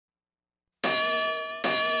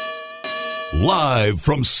Live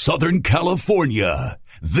from Southern California,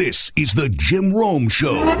 this is the Jim Rome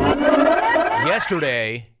Show.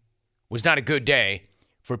 Yesterday was not a good day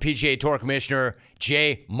for PGA Tour Commissioner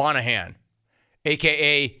Jay Monahan,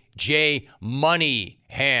 a.k.a. Jay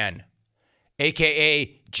Moneyhan,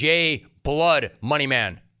 a.k.a. Jay Blood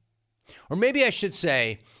Moneyman. Or maybe I should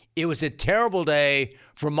say it was a terrible day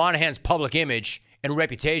for Monahan's public image and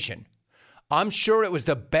reputation. I'm sure it was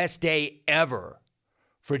the best day ever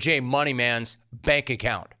for Jay Moneyman's bank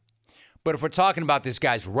account. But if we're talking about this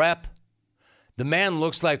guy's rep, the man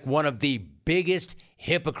looks like one of the biggest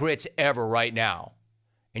hypocrites ever right now.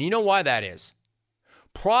 And you know why that is?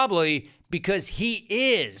 Probably because he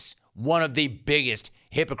is one of the biggest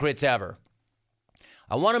hypocrites ever.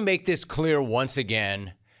 I want to make this clear once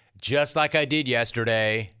again, just like I did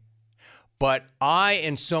yesterday, but I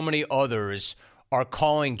and so many others are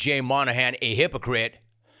calling Jay Monahan a hypocrite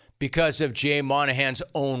because of Jay Monahan's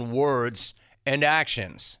own words and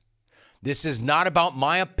actions. This is not about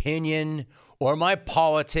my opinion or my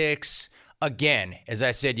politics. Again, as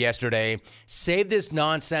I said yesterday, save this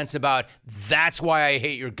nonsense about that's why I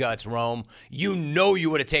hate your guts, Rome. You know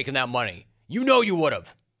you would have taken that money. You know you would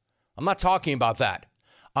have. I'm not talking about that.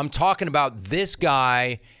 I'm talking about this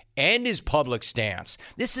guy and his public stance.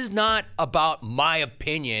 This is not about my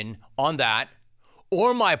opinion on that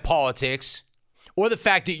or my politics or the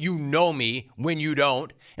fact that you know me when you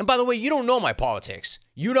don't. And by the way, you don't know my politics.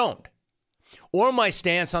 You don't. Or my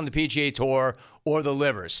stance on the PGA Tour or the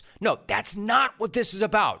livers. No, that's not what this is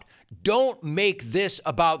about. Don't make this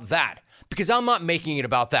about that, because I'm not making it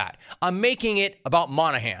about that. I'm making it about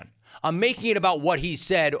Monahan. I'm making it about what he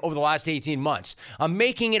said over the last 18 months. I'm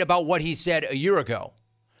making it about what he said a year ago.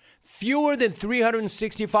 Fewer than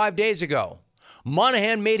 365 days ago,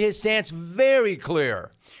 Monahan made his stance very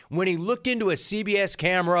clear when he looked into a CBS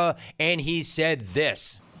camera and he said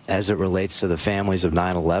this. As it relates to the families of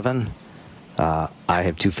 9/11, I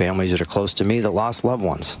have two families that are close to me that lost loved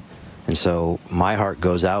ones. And so my heart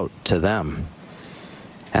goes out to them.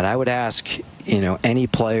 And I would ask, any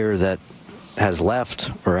player that has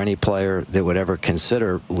left or any player that would ever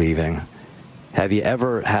consider leaving, have you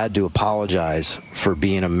ever had to apologize for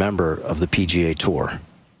being a member of the PGA Tour?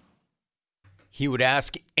 He would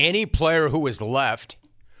ask any player who was left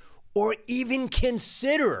or even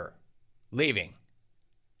consider leaving.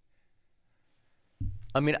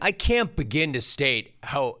 I mean, I can't begin to state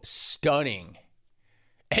how stunning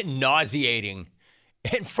and nauseating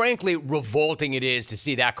and frankly revolting it is to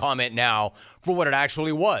see that comment now for what it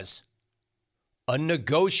actually was. A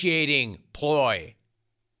negotiating ploy.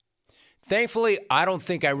 Thankfully, I don't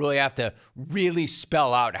think I really have to really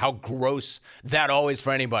spell out how gross that all is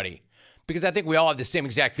for anybody, because I think we all have the same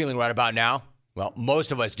exact feeling right about now. Well,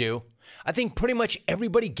 most of us do. I think pretty much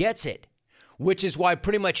everybody gets it, which is why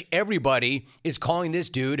pretty much everybody is calling this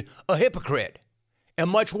dude a hypocrite. And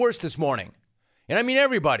much worse this morning. And I mean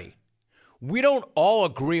everybody. We don't all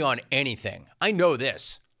agree on anything. I know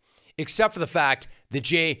this. Except for the fact that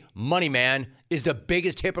Jay Moneyman is the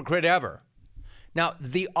biggest hypocrite ever. Now,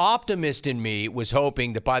 the optimist in me was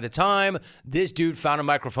hoping that by the time this dude found a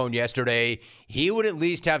microphone yesterday, he would at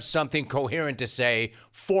least have something coherent to say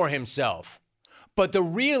for himself. But the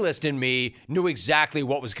realist in me knew exactly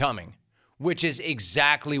what was coming, which is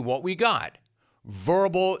exactly what we got.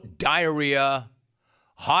 Verbal diarrhea,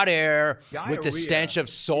 hot air with the stench of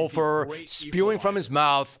sulfur spewing from his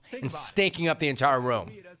mouth and stinking up the entire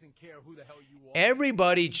room.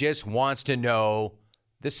 Everybody just wants to know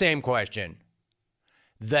the same question.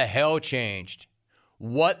 The hell changed?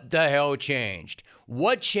 What the hell changed?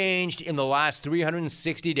 What changed in the last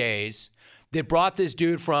 360 days that brought this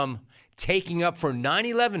dude from taking up for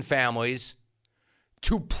 9/11 families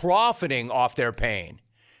to profiting off their pain?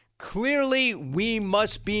 Clearly, we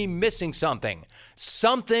must be missing something.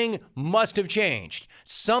 Something must have changed.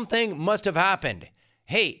 Something must have happened.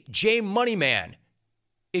 Hey, Jay Moneyman,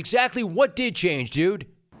 exactly what did change, dude?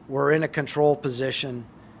 We're in a control position.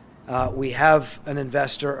 We have an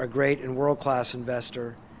investor, a great and world-class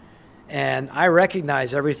investor, and I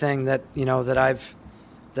recognize everything that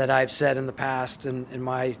I've said in the past and in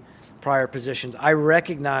my prior positions. I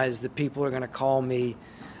recognize that people are going to call me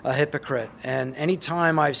a hypocrite, and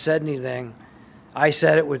anytime I've said anything, I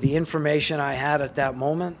said it with the information I had at that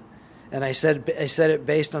moment, and I said it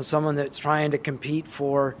based on someone that's trying to compete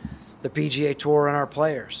for the PGA Tour and our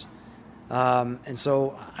players, and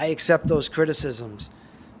so I accept those criticisms.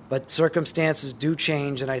 But circumstances do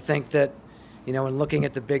change, and I think that, in looking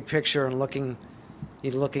at the big picture and looking at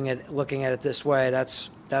it this way, that's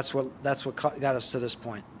what got us to this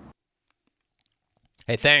point.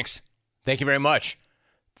 Hey, thanks. Thank you very much.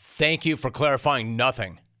 Thank you for clarifying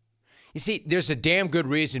nothing. You see, there's a damn good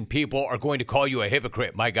reason people are going to call you a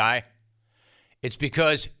hypocrite, my guy. It's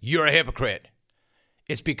because you're a hypocrite.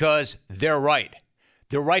 It's because they're right.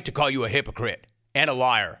 They're right to call you a hypocrite and a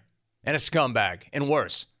liar and a scumbag and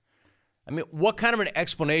worse. I mean, what kind of an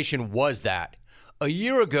explanation was that? A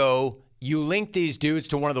year ago, you linked these dudes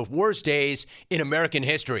to one of the worst days in American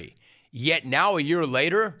history. Yet now, a year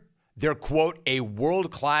later, they're, quote, a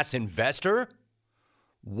world-class investor?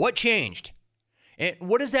 What changed? And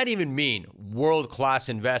what does that even mean, world-class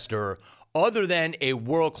investor, other than a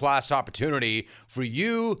world-class opportunity for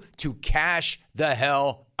you to cash the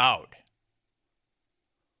hell out?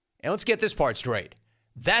 And let's get this part straight.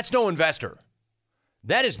 That's no investor.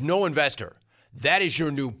 That is no investor. That is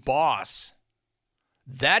your new boss.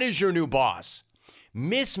 That is your new boss.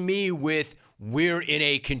 Miss me with we're in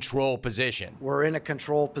a control position. We're in a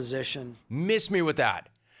control position. Miss me with that.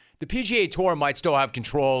 The PGA Tour might still have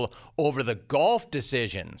control over the golf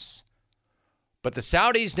decisions, but the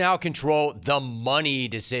Saudis now control the money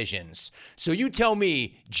decisions. So you tell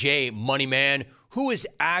me, Jay Moneyman, who is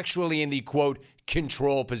actually in the, quote,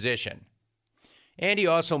 control position? Andy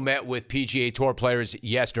also met with PGA Tour players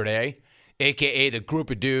yesterday, a.k.a. the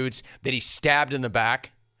group of dudes that he stabbed in the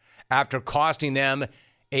back after costing them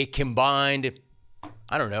a combined,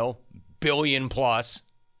 I don't know, billion plus.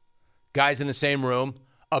 Guys in the same room,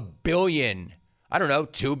 $1 billion. I don't know,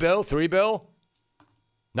 $2 billion, $3 billion?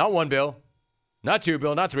 Not $1 billion, not $2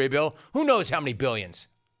 billion, not $3 billion. Who knows how many billions?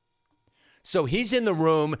 So he's in the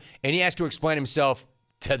room and he has to explain himself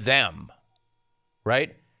to them,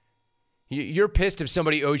 right? You're pissed if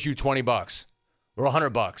somebody owes you $20 or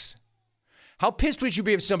 $100. How pissed would you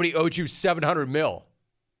be if somebody owed you $700 million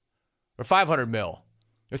or $500 million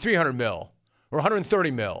or $300 million or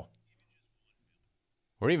 $130 million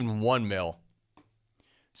or even $1 million?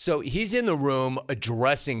 So he's in the room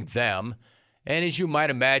addressing them. And as you might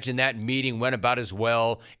imagine, that meeting went about as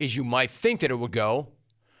well as you might think that it would go.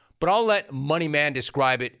 But I'll let Moneyman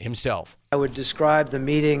describe it himself. I would describe the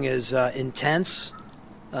meeting as intense,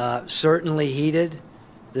 certainly heated.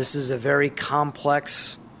 This is a very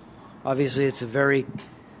complex, obviously it's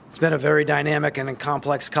been a very dynamic and a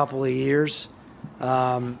complex couple of years.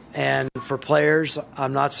 And for players,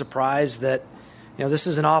 I'm not surprised that, this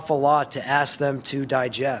is an awful lot to ask them to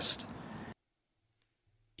digest.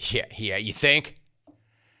 Yeah, you think?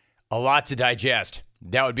 A lot to digest.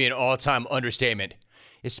 That would be an all-time understatement,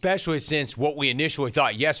 especially since what we initially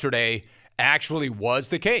thought yesterday actually was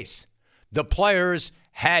the case. The players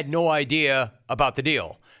had no idea about the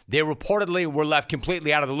deal. They reportedly were left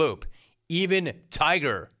completely out of the loop. Even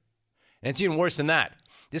Tiger. And it's even worse than that.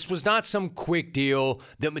 This was not some quick deal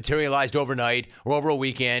that materialized overnight or over a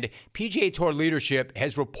weekend. PGA Tour leadership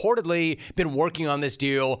has reportedly been working on this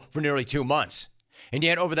deal for nearly 2 months. And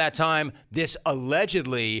yet over that time, this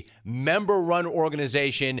allegedly member-run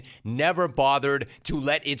organization never bothered to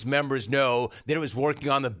let its members know that it was working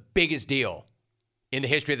on the biggest deal in the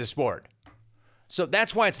history of the sport. So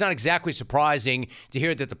that's why it's not exactly surprising to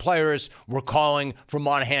hear that the players were calling for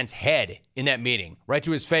Monahan's head in that meeting, right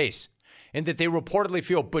to his face, and that they reportedly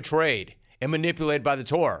feel betrayed and manipulated by the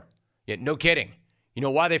tour. Yet, no kidding. You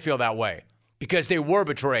know why they feel that way? Because they were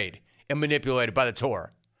betrayed and manipulated by the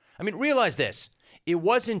tour. I mean, realize this. It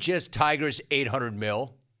wasn't just Tiger's $800 million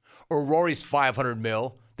or Rory's $500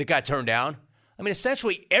 million that got turned down. I mean,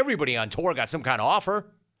 essentially everybody on tour got some kind of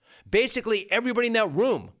offer. Basically, everybody in that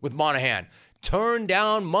room with Monahan turned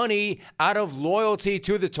down money out of loyalty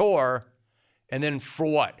to the tour. And then for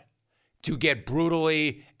what? To get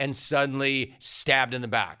brutally and suddenly stabbed in the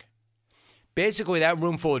back. Basically, that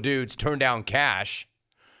room full of dudes turned down cash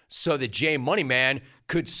so that Jay Moneyman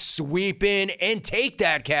could sweep in and take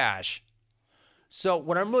that cash. So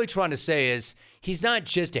what I'm really trying to say is he's not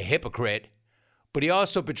just a hypocrite, but he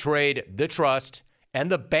also betrayed the trust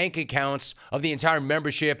and the bank accounts of the entire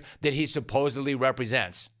membership that he supposedly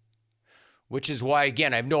represents. Which is why,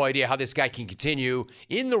 again, I have no idea how this guy can continue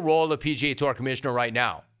in the role of PGA Tour Commissioner right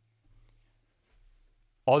now.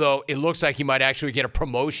 Although it looks like he might actually get a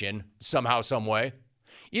promotion somehow, some way.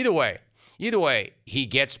 Either way, he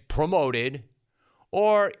gets promoted.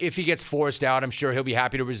 Or if he gets forced out, I'm sure he'll be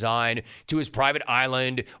happy to resign to his private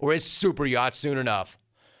island or his super yacht soon enough.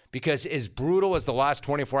 Because as brutal as the last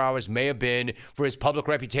 24 hours may have been for his public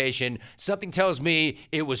reputation, something tells me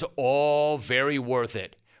it was all very worth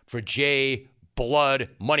it for Jay Blood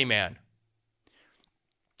Moneyman.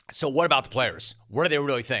 So what about the players? What do they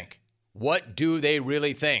really think? What do they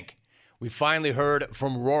really think? We finally heard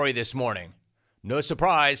from Rory this morning. No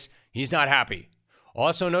surprise, he's not happy.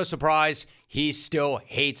 Also, no surprise, he still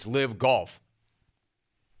hates LIV Golf.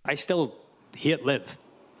 I still hate LIV.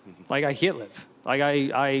 Like, I hate LIV. Like,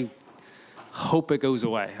 I hope it goes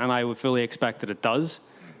away, and I would fully expect that it does.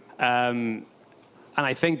 And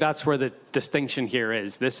I think that's where the distinction here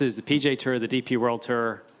is. This is the PGA Tour, the DP World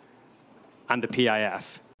Tour, and the PIF.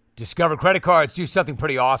 Discover credit cards do something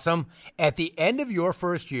pretty awesome. At the end of your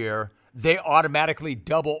first year, they automatically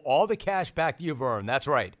double all the cash back you've earned. That's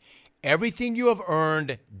right. Everything you have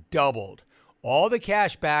earned doubled. All the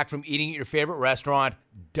cash back from eating at your favorite restaurant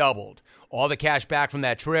doubled. All the cash back from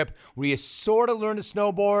that trip where you sort of learned to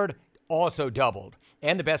snowboard also doubled.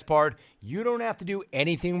 And the best part, you don't have to do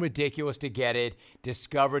anything ridiculous to get it.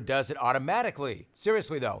 Discover does it automatically.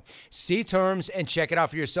 Seriously, though. See terms and check it out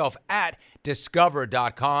for yourself at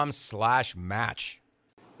discover.com/match.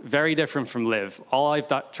 Very different from LIV. All I've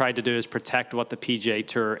tried to do is protect what the PGA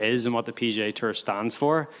Tour is and what the PGA Tour stands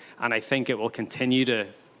for. And I think it will continue to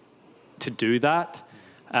do that.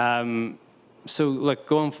 So, look,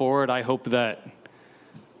 going forward, I hope that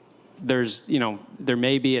there's, there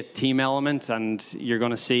may be a team element, and you're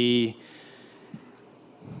going to see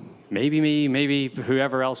maybe me, maybe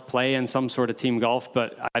whoever else play in some sort of team golf,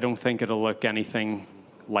 but I don't think it'll look anything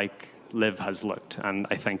like LIV has looked, and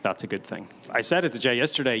I think that's a good thing. I said it to Jay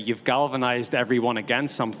yesterday, you've galvanized everyone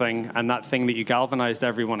against something, and that thing that you galvanized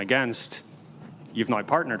everyone against, you've now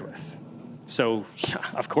partnered with. So, yeah,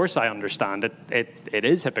 of course I understand it. It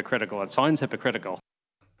is hypocritical. It sounds hypocritical.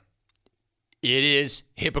 It is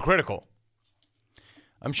hypocritical.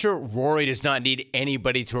 I'm sure Rory does not need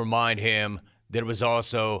anybody to remind him that it was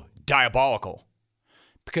also diabolical.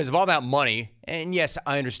 Because of all that money, and yes,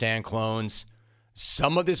 I understand, clones,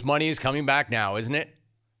 some of this money is coming back now, isn't it?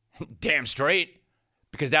 Damn straight.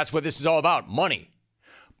 Because that's what this is all about, money.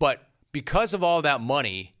 But because of all that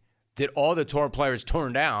money that all the tour players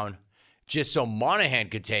turned down just so Monahan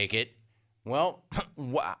could take it, well,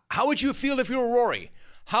 how would you feel if you were Rory?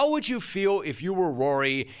 How would you feel if you were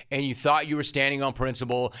Rory and you thought you were standing on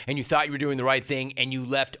principle and you thought you were doing the right thing and you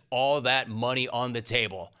left all that money on the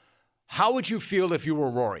table? How would you feel if you were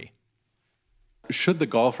Rory? Should the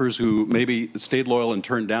golfers who maybe stayed loyal and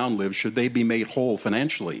turned down LIV, should they be made whole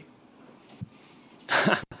financially?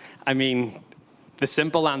 I mean, the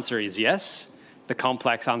simple answer is yes. The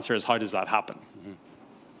complex answer is how does that happen?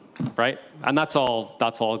 Right? And that's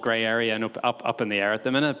all gray area and up in the air at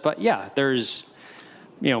the minute. But yeah, there's,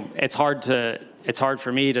 it's hard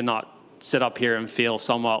for me to not sit up here and feel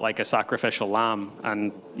somewhat like a sacrificial lamb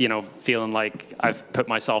and, feeling like I've put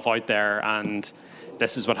myself out there and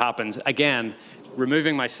this is what happens. Again,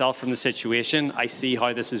 removing myself from the situation, I see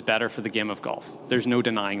how this is better for the game of golf. There's no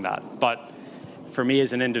denying that. But for me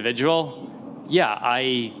as an individual, yeah,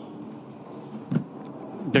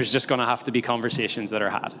 there's just going to have to be conversations that are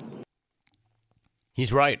had.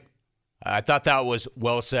 He's right. I thought that was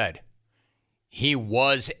well said. He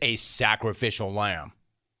was a sacrificial lamb.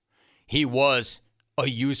 He was a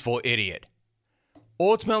useful idiot.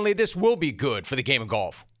 Ultimately, this will be good for the game of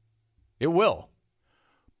golf. It will.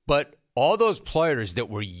 But all those players that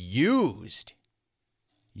were used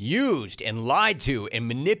and lied to and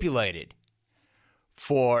manipulated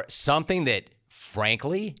for something that,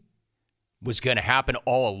 frankly, was going to happen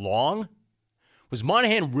all along. Was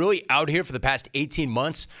Monahan really out here for the past 18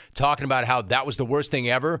 months talking about how that was the worst thing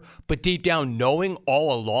ever, but deep down knowing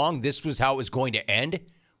all along this was how it was going to end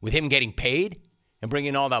with him getting paid and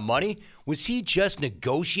bringing all that money? Was he just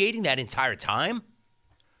negotiating that entire time?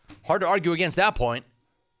 Hard to argue against that point.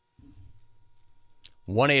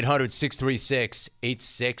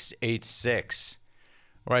 1-800-636-8686.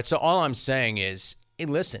 All right, so all I'm saying is, hey,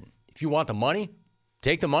 listen, if you want the money,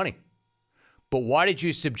 take the money. But why did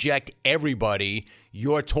you subject everybody,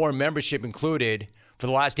 your tour membership included, for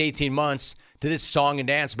the last 18 months to this song and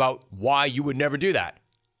dance about why you would never do that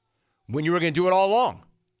when you were going to do it all along?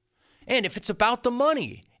 And if it's about the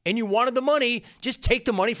money and you wanted the money, just take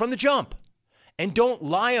the money from the jump. And don't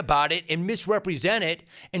lie about it and misrepresent it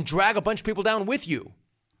and drag a bunch of people down with you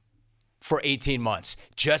for 18 months.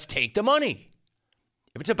 Just take the money.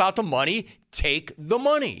 If it's about the money, take the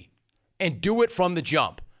money and do it from the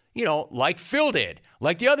jump. Like Phil did,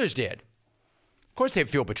 like the others did. Of course they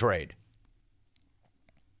feel betrayed.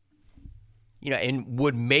 And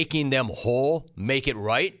would making them whole make it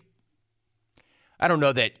right? I don't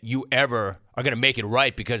know that you ever are going to make it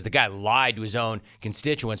right because the guy lied to his own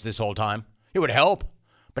constituents this whole time. It would help,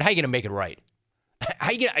 but how are you going to make it right?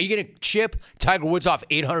 Are you going to chip Tiger Woods off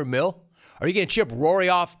 $800 million? Are you going to chip Rory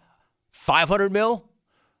off $500 million?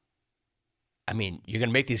 I mean, you're going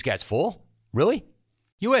to make these guys full? Really?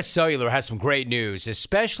 U.S. Cellular has some great news,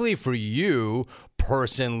 especially for you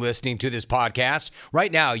person listening to this podcast.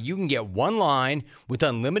 Right now, you can get one line with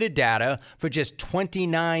unlimited data for just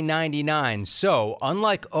 $29.99. So,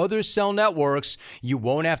 unlike other cell networks, you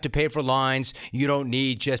won't have to pay for lines you don't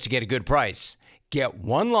need just to get a good price. Get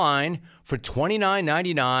one line for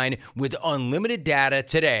 $29.99 with unlimited data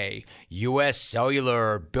today. U.S.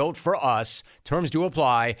 Cellular, built for us. Terms do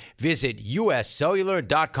apply. Visit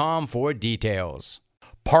uscellular.com for details.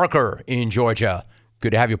 Parker in Georgia.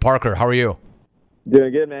 Good to have you, Parker. How are you?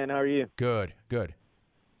 Doing good, man. How are you? Good.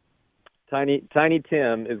 Tiny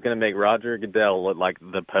Tim is going to make Roger Goodell look like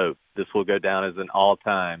the Pope. This will go down as an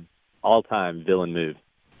all-time villain move.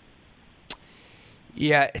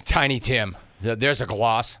 Yeah, Tiny Tim. There's a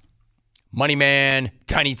gloss. Money Man,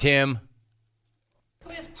 Tiny Tim.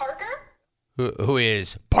 Who is Parker? Who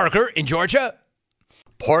is Parker in Georgia?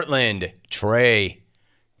 Portland, Trey.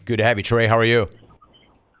 Good to have you, Trey. How are you?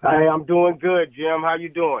 Hey, I'm doing good, Jim. How you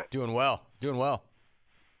doing? Doing well.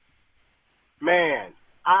 Man,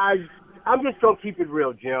 I'm just going to keep it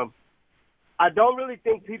real, Jim. I don't really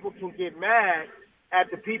think people can get mad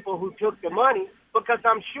at the people who took the money because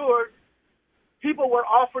I'm sure people were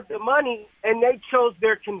offered the money and they chose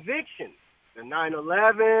their convictions. The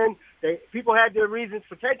 9/11, people had their reasons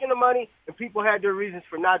for taking the money and people had their reasons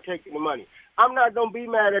for not taking the money. I'm not going to be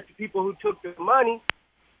mad at the people who took the money.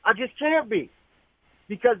 I just can't be.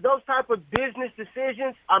 Because those type of business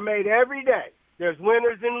decisions are made every day. There's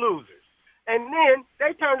winners and losers. And then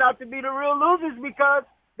they turned out to be the real losers because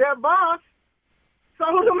their boss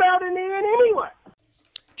sold them out in the end anyway.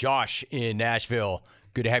 Josh in Nashville.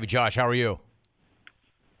 Good to have you, Josh. How are you?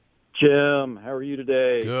 Jim, how are you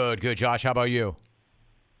today? Good. Josh, how about you?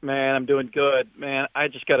 Man, I'm doing good. Man, I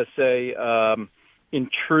just got to say, in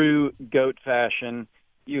true GOAT fashion,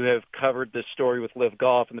 you have covered this story with Live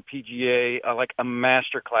Golf and the PGA like a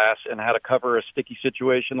masterclass in how to cover a sticky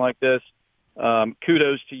situation like this.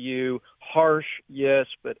 Kudos to you. Harsh, yes,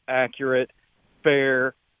 but accurate,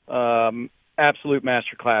 fair, absolute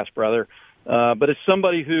masterclass, brother. But as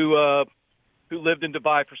somebody who lived in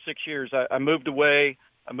Dubai for 6 years, I moved away.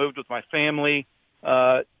 I moved with my family,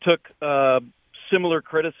 took similar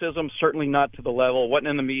criticism, certainly not to the level, wasn't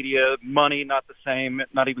in the media, money not the same,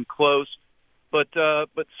 not even close, but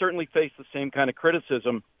certainly faced the same kind of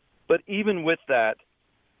criticism. But even with that,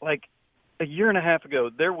 like a year and a half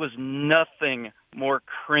ago, there was nothing more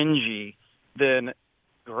cringy than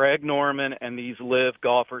Greg Norman and these live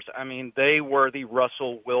golfers. I mean, they were the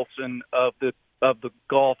Russell Wilson of the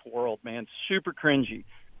golf world, man. Super cringy.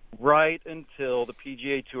 Right until the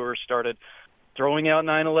PGA Tour started throwing out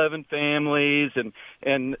 9/11 families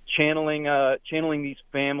and channeling these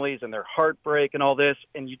families and their heartbreak and all this,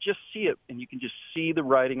 and you just see it, and you can just see the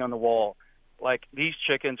writing on the wall. Like, these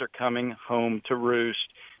chickens are coming home to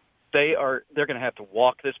roost. They're going to have to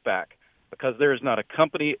walk this back because there is not a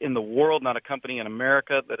company in the world, not a company in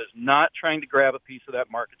America that is not trying to grab a piece of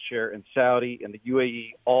that market share in Saudi and the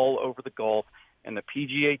UAE, all over the Gulf, and the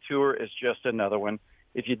PGA Tour is just another one.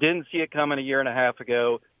 If you didn't see it coming a year and a half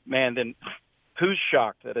ago, man, then who's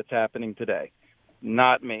shocked that it's happening today?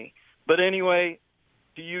 Not me. But anyway,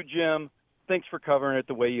 to you, Jim, thanks for covering it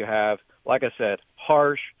the way you have. Like I said,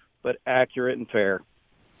 harsh, but accurate and fair.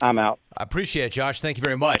 I'm out. I appreciate it, Josh. Thank you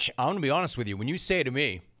very much. I'm going to be honest with you. When you say to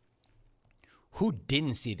me, who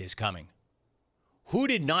didn't see this coming? Who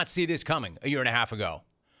did not see this coming a year and a half ago?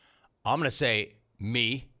 I'm going to say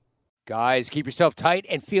me. Guys, keep yourself tight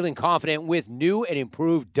and feeling confident with new and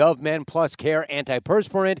improved Dove Men Plus Care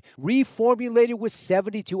Antiperspirant, reformulated with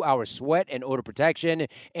 72-hour sweat and odor protection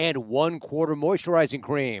and 1/4 moisturizing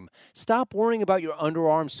cream. Stop worrying about your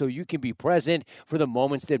underarms so you can be present for the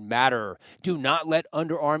moments that matter. Do not let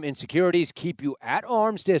underarm insecurities keep you at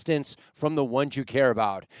arm's distance from the ones you care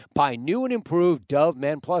about. Buy new and improved Dove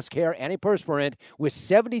Men Plus Care Antiperspirant with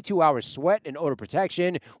 72-hour sweat and odor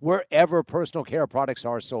protection wherever personal care products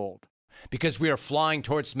are sold. Because we are flying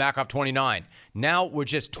towards SmackOff 29. Now we're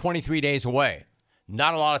just 23 days away.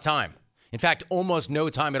 Not a lot of time. In fact, almost no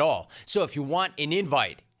time at all. So if you want an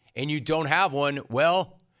invite and you don't have one,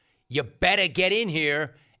 well, you better get in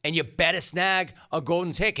here and you better snag a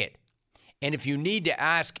golden ticket. And if you need to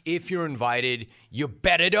ask if you're invited, you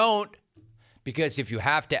better don't. Because if you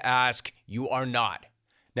have to ask, you are not.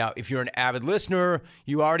 Now, if you're an avid listener,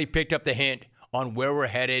 you already picked up the hint on where we're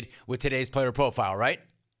headed with today's player profile, right?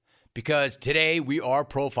 Because today we are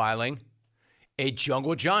profiling a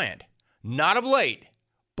jungle giant. Not of late,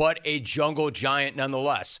 but a jungle giant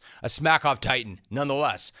nonetheless. A SmackOff Titan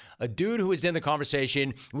nonetheless. A dude who is in the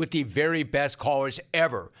conversation with the very best callers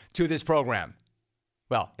ever to this program.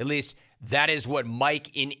 Well, at least That is what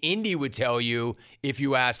Mike in Indy would tell you if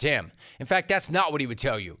you asked him. In fact, that's not what he would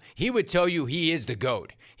tell you. He would tell you he is the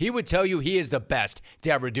GOAT. He would tell you he is the best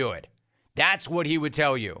to ever do it. That's what he would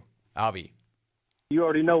tell you, Avi. You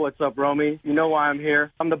already know what's up, Romy. You know why I'm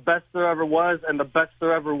here. I'm the best there ever was and the best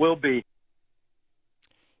there ever will be.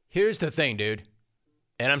 Here's the thing, dude.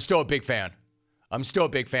 And I'm still a big fan.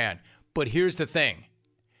 But here's the thing.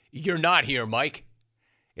 You're not here, Mike.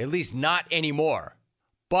 At least not anymore.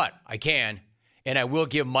 But I can, and I will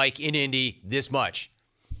give Mike in Indy this much.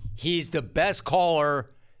 He's the best caller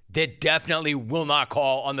that definitely will not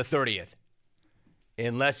call on the 30th.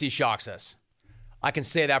 Unless he shocks us. I can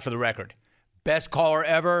say that for the record. Best caller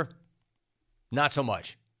ever? Not so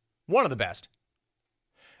much. One of the best.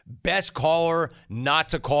 Best caller not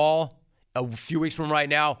to call a few weeks from right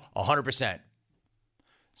now? 100%.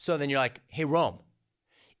 So then you're like, hey, Rome,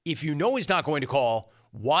 if you know he's not going to call,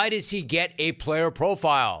 why does he get a player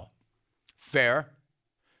profile? Fair.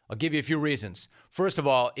 I'll give you a few reasons. First of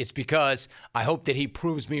all, it's because I hope that he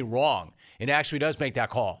proves me wrong and actually does make that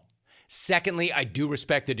call. Secondly, I do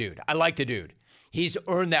respect the dude. I like the dude. He's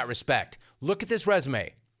earned that respect. Look at this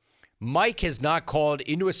resume. Mike has not called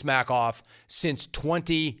into a smack-off since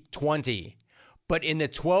 2020. But in the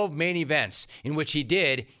 12 main events in which he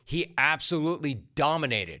did, he absolutely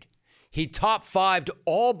dominated. He top fived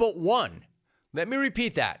all but one. Let me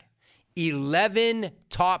repeat that. 11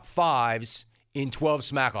 top fives in 12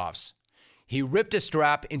 smack-offs. He ripped a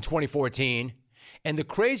strap in 2014. And the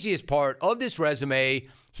craziest part of this resume,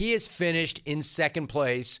 he has finished in second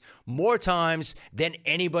place more times than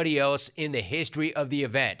anybody else in the history of the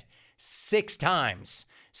event. 6 times.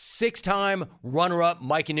 6-time runner-up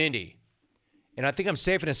Mike in Indy. And I think I'm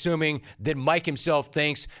safe in assuming that Mike himself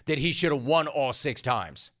thinks that he should have won all 6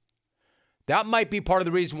 times. That might be part of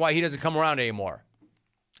the reason why he doesn't come around anymore.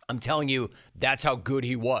 I'm telling you, that's how good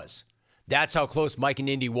he was. That's how close Mike in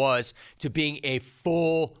Indy was to being a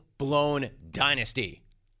full-blown dynasty.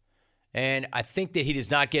 And I think that he does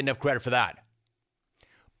not get enough credit for that.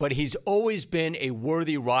 But he's always been a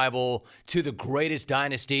worthy rival to the greatest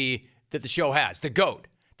dynasty that the show has, the GOAT,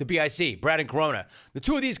 the BIC, Brad and Corona. The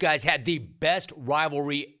two of these guys had the best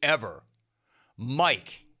rivalry ever.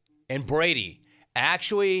 Mike and Brady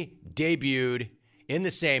actually debuted in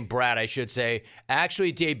the same, Brad, I should say,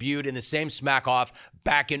 actually debuted in the same smack-off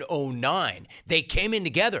back in 2009. They came in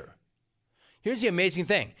together. Here's the amazing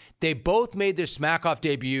thing. They both made their smack-off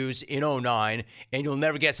debuts in 2009, and you'll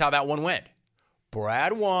never guess how that one went.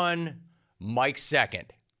 Brad won, Mike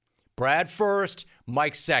second. Brad first,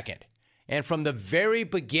 Mike second. And from the very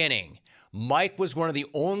beginning, Mike was one of the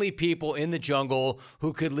only people in the jungle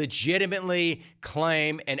who could legitimately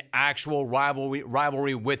claim an actual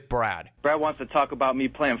rivalry with Brad. Brad wants to talk about me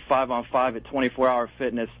playing 5-on-5 at 24-Hour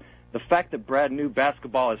Fitness. The fact that Brad knew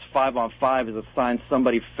basketball as 5-on-5 is a sign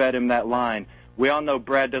somebody fed him that line. We all know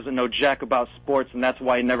Brad doesn't know jack about sports, and that's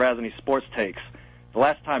why he never has any sports takes. The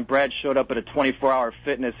last time Brad showed up at a 24-Hour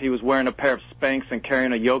Fitness, he was wearing a pair of Spanx and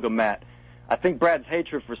carrying a yoga mat. I think Brad's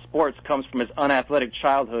hatred for sports comes from his unathletic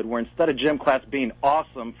childhood, where instead of gym class being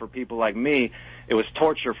awesome for people like me, it was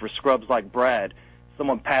torture for scrubs like Brad.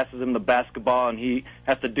 Someone passes him the basketball, and he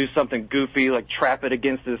has to do something goofy, like trap it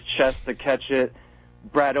against his chest to catch it.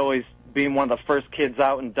 Brad always being one of the first kids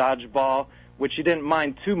out in dodgeball, which he didn't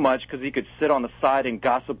mind too much because he could sit on the side and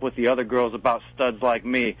gossip with the other girls about studs like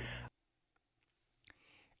me.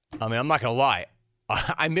 I mean, I'm not going to lie.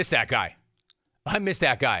 I miss that guy.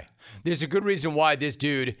 There's a good reason why this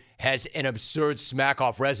dude has an absurd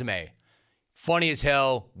smack-off resume. Funny as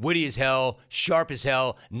hell, witty as hell, sharp as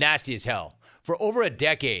hell, nasty as hell. For over a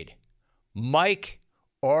decade, Mike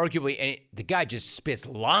arguably, and the guy just spits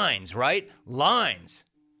lines, right? Lines.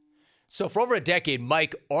 So for over a decade,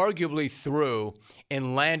 Mike arguably threw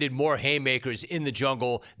and landed more haymakers in the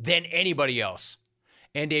jungle than anybody else.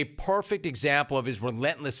 And a perfect example of his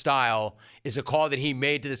relentless style is a call that he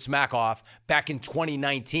made to the Smack-Off back in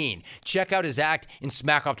 2019. Check out his act in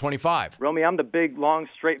Smack-Off 25. Romy, I'm the big, long,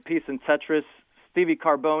 straight piece in Tetris. Stevie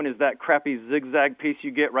Carbone is that crappy zigzag piece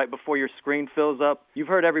you get right before your screen fills up. You've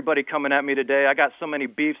heard everybody coming at me today. I got so many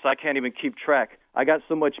beefs I can't even keep track. I got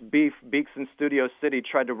so much beef, Beaks in Studio City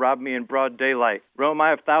tried to rob me in broad daylight. Rome, I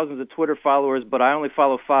have thousands of Twitter followers, but I only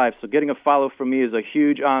follow 5, so getting a follow from me is a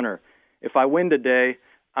huge honor. If I win today,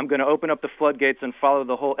 I'm going to open up the floodgates and follow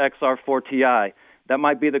the whole XR4 Ti. That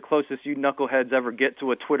might be the closest you knuckleheads ever get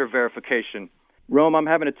to a Twitter verification. Rome, I'm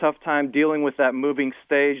having a tough time dealing with that moving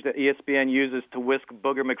stage that ESPN uses to whisk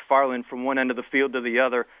Booger McFarland from one end of the field to the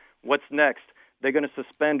other. What's next? They're going to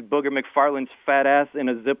suspend Booger McFarland's fat ass in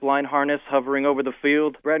a zipline harness hovering over the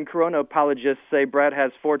field. Brad and Corona apologists say Brad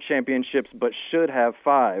has 4 championships but should have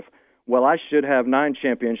 5. Well, I should have 9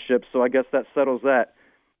 championships, so I guess that settles that.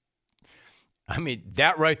 I mean,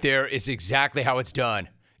 that right there is exactly how it's done.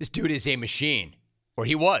 This dude is a machine, or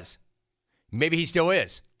he was. Maybe he still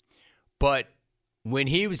is. But when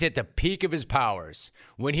he was at the peak of his powers,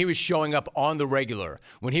 when he was showing up on the regular,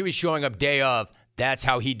 when he was showing up day of, that's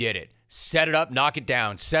how he did it. Set it up, knock it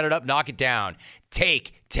down. Set it up, knock it down.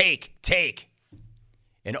 Take.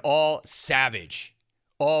 And all savage,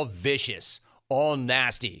 all vicious, all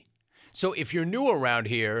nasty. So if you're new around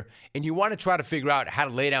here and you want to try to figure out how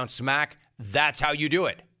to lay down smack, that's how you do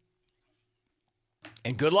it.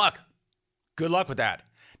 And good luck. Good luck with that.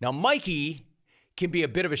 Now, Mikey can be a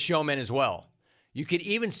bit of a showman as well. You could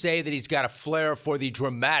even say that he's got a flair for the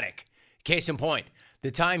dramatic. Case in point,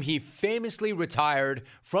 the time he famously retired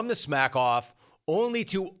from the Smack Off, only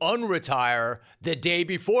to unretire the day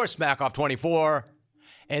before Smack Off 24.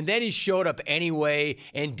 And then he showed up anyway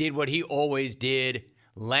and did what he always did,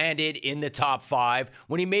 landed in the top 5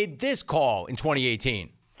 when he made this call in 2018.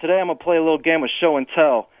 Today I'm going to play a little game of show and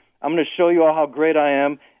tell. I'm going to show you all how great I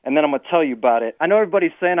am, and then I'm going to tell you about it. I know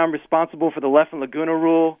everybody's saying I'm responsible for the Left and Laguna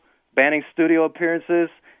rule, banning studio appearances,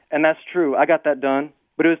 and that's true. I got that done.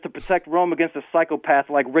 But it was to protect Rome against a psychopath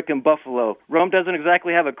like Rick in Buffalo. Rome doesn't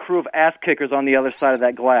exactly have a crew of ass kickers on the other side of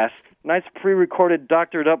that glass. Nice pre-recorded,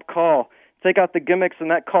 doctored-up call. Take out the gimmicks, and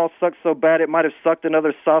that call sucked so bad it might have sucked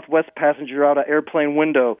another Southwest passenger out an airplane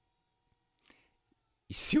window.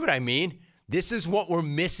 You see what I mean? This is what we're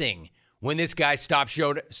missing when this guy stopped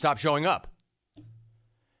showing up.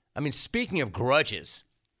 I mean, speaking of grudges,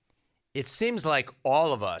 it seems like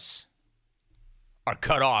all of us are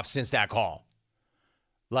cut off since that call.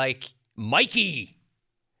 Like, Mikey,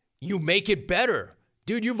 you make it better.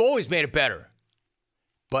 Dude, you've always made it better.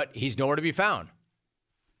 But he's nowhere to be found.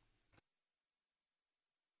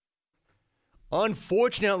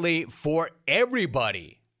 Unfortunately for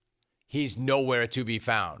everybody, he's nowhere to be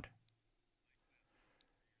found.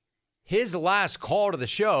 His last call to the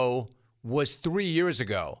show was 3 years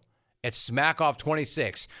ago at Smack Off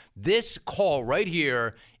 26. This call right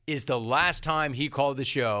here is the last time he called the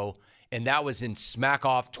show, and that was in Smack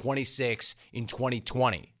Off 26 in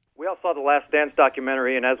 2020. We all saw the Last Dance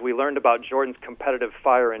documentary, and as we learned about Jordan's competitive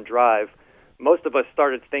fire and drive, most of us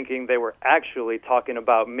started thinking they were actually talking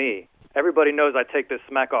about me. Everybody knows I take this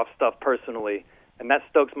Smack Off stuff personally, and that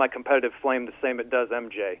stokes my competitive flame the same it does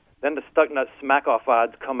MJ. Then the Stucknut Smack Off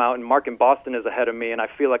odds come out, and Mark in Boston is ahead of me, and I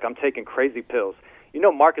feel like I'm taking crazy pills. You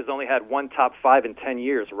know Mark has only had one top 5 in 10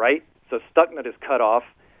 years, right? So Stucknut is cut off.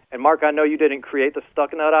 And Mark, I know you didn't create the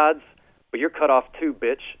Stucknut odds, but you're cut off too,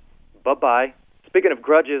 bitch. Bye-bye. Speaking of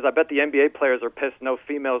grudges, I bet the NBA players are pissed no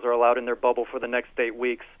females are allowed in their bubble for the next 8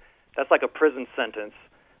 weeks. That's like a prison sentence.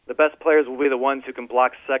 The best players will be the ones who can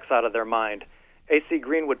block sex out of their mind. AC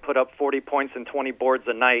Green would put up 40 points and 20 boards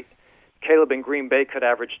a night. Caleb in Green Bay could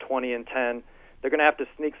average 20 and 10. They're going to have to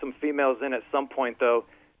sneak some females in at some point, though.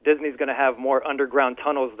 Disney's going to have more underground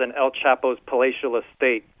tunnels than El Chapo's palatial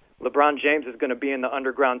estate. LeBron James is going to be in the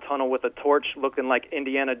underground tunnel with a torch looking like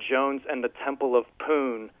Indiana Jones and the Temple of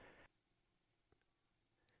Poon.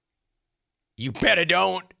 You better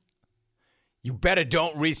don't. You better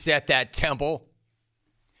don't reset that temple.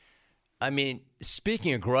 I mean,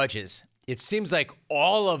 speaking of grudges, it seems like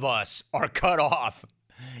all of us are cut off.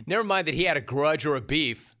 Never mind that he had a grudge or a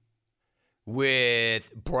beef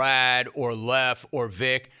with Brad or Lef or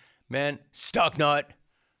Vic. Man, Stucknut,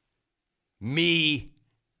 me,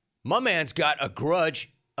 my man's got a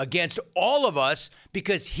grudge against all of us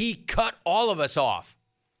because he cut all of us off.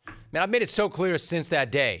 Man, I've made it so clear since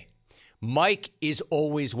that day. Mike is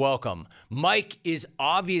always welcome. Mike is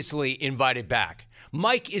obviously invited back.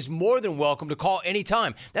 Mike is more than welcome to call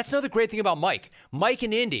anytime. That's another great thing about Mike. Mike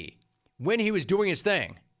and Indy, when he was doing his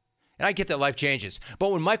thing, and I get that life changes,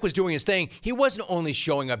 but when Mike was doing his thing, he wasn't only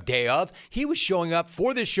showing up day of, he was showing up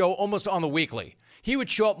for this show almost on the weekly. He would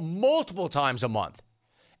show up multiple times a month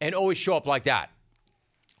and always show up like that.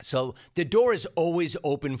 So the door is always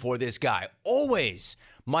open for this guy. Always.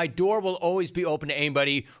 My door will always be open to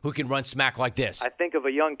anybody who can run smack like this. I think of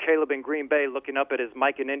a young Caleb in Green Bay looking up at his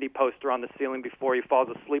Mike and Indy poster on the ceiling before he falls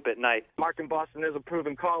asleep at night. Mark in Boston is a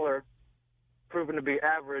proven caller, proven to be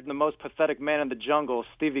average. The most pathetic man in the jungle,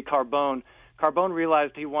 Stevie Carbone. Carbone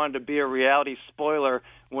realized he wanted to be a reality spoiler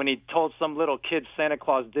when he told some little kid Santa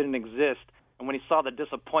Claus didn't exist. And when he saw the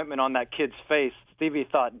disappointment on that kid's face, Stevie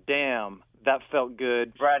thought, damn, that felt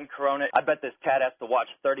good. Brad and Corona, I bet this cat has to watch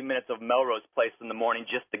 30 minutes of Melrose Place in the morning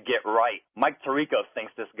just to get right. Mike Tirico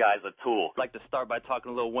thinks this guy's a tool. I'd like to start by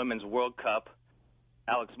talking a little Women's World Cup.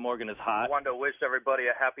 Alex Morgan is hot. I wanted to wish everybody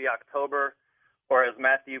a happy October, or as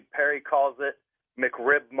Matthew Perry calls it,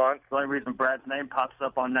 McRib month. The only reason Brad's name pops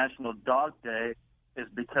up on National Dog Day is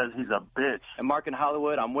because he's a bitch. And Mark in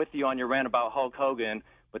Hollywood, I'm with you on your rant about Hulk Hogan,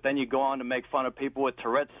 but then you go on to make fun of people with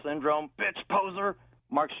Tourette's syndrome. Bitch poser.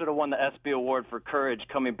 Mark should have won the ESPY award for courage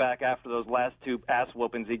coming back after those last 2 ass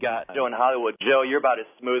whoopings he got. Joe in Hollywood. Joe, you're about as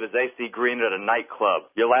smooth as AC Green at a nightclub.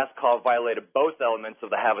 Your last call violated both elements of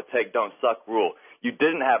the have a take, don't suck rule. You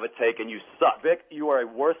didn't have a take and you suck. Vic, you are a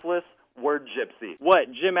worthless word gypsy.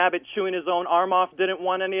 What, Jim Abbott chewing his own arm off didn't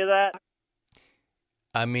want any of that?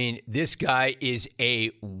 I mean, this guy is a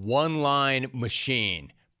one-line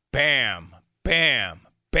machine. Bam, bam,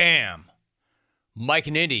 bam. Mike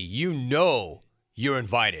and Indy, you know you're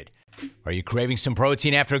invited. Are you craving some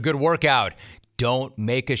protein after a good workout? Don't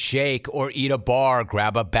make a shake or eat a bar.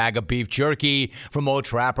 Grab a bag of beef jerky from Old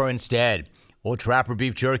Trapper instead. Old Trapper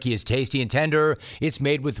beef jerky is tasty and tender. It's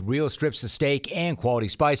made with real strips of steak and quality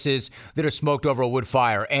spices that are smoked over a wood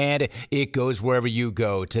fire. And it goes wherever you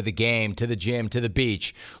go, to the game, to the gym, to the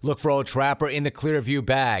beach. Look for Old Trapper in the Clearview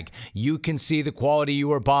bag. You can see the quality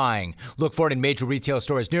you are buying. Look for it in major retail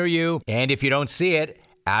stores near you. And if you don't see it,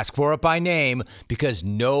 ask for it by name, because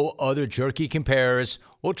no other jerky compares.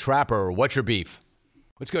 Old Trapper, what's your beef?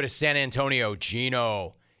 Let's go to San Antonio.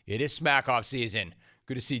 Gino. It is smack-off season.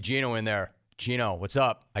 Good to see Gino in there. Gino, what's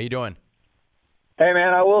up? How you doing? Hey,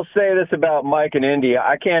 man, I will say this about Mike and Indy.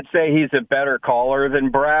 I can't say he's a better caller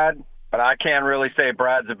than Brad, but I can't really say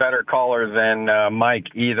Brad's a better caller than Mike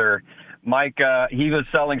either. Mike, he was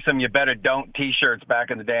selling some You Better Don't T-shirts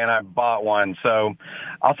back in the day, and I bought one. So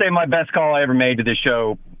I'll say my best call I ever made to this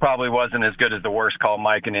show probably wasn't as good as the worst call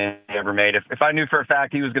Mike and Indy ever made. If I knew for a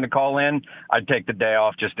fact he was going to call in, I'd take the day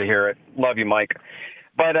off just to hear it. Love you, Mike.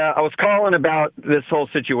 But I was calling about this whole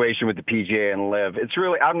situation with the PGA and LIV. It's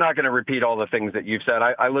really, I'm not going to repeat all the things that you've said.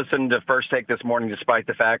 I listened to First Take this morning despite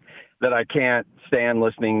the fact that I can't stand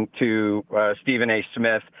listening to Stephen A.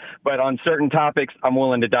 Smith. But on certain topics, I'm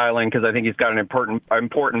willing to dial in because I think he's got an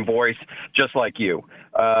important voice, just like you.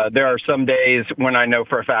 There are some days when I know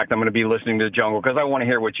for a fact I'm going to be listening to The Jungle because I want to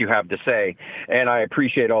hear what you have to say. And I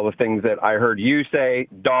appreciate all the things that I heard you say,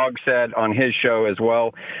 Dog said on his show as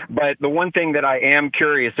well. But the one thing that I am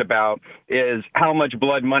curious about is how much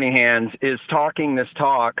Blood Money Hands is talking this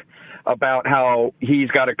talk about how he's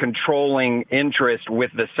got a controlling interest with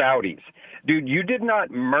the Saudis. Dude, you did not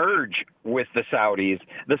merge with the Saudis.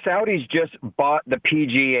 The Saudis just bought the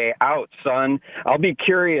PGA out, son. I'll be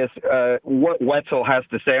curious what Wetzel has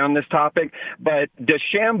to say on this topic. But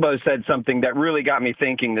DeChambeau said something that really got me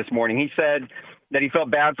thinking this morning. He said that he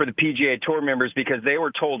felt bad for the PGA Tour members because they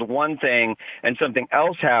were told one thing and something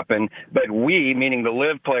else happened, but we, meaning the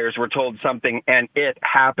LIV players, were told something and it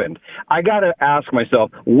happened. I got to ask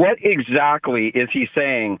myself, what exactly is he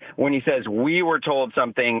saying when he says we were told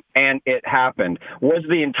something and it happened? Was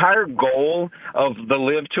the entire goal of the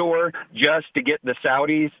LIV Tour just to get the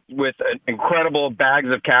Saudis with incredible bags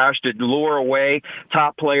of cash to lure away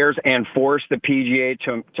top players and force the PGA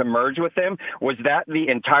to merge with them? Was that the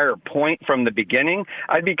entire point from the beginning?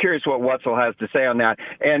 I'd be curious what Wetzel has to say on that.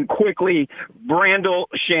 And quickly, Brandel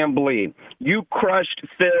Chambly. You crushed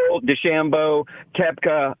Phil, DeChambeau,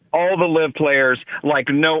 Koepka, all the LIV players like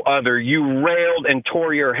no other. You railed and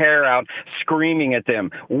tore your hair out screaming at them.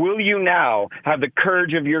 Will you now have the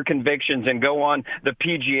courage of your convictions and go on the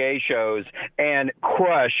PGA shows and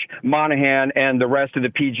crush Monahan and the rest of the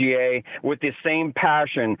PGA with the same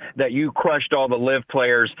passion that you crushed all the LIV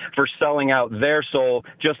players for selling out their soul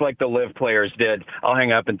just like the LIV players did? I'll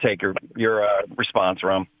hang up and take your response,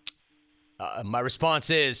 Rum. My response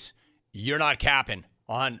is you're not capping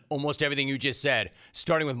on almost everything you just said,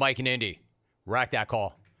 starting with Mike and Indy. Rack that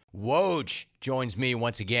call. Woj joins me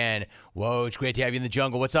once again. Woj, great to have you in the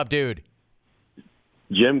jungle. What's up, dude?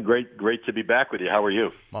 Jim, great to be back with you. How are you?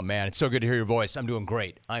 Oh, man, it's so good to hear your voice. I'm doing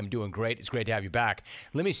great. It's great to have you back.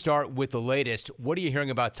 Let me start with the latest. What are you hearing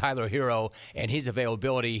about Tyler Hero and his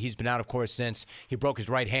availability? He's been out, of course, since he broke his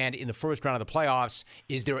right hand in the first round of the playoffs.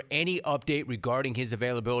 Is there any update regarding his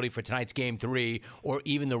availability for tonight's Game 3 or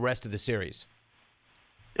even the rest of the series?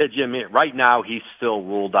 Yeah, Jim, right now he's still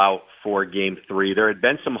ruled out for Game 3. There had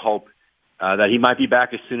been some hope that he might be back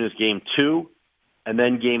as soon as Game 2. And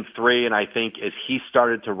then Game 3, and I think as he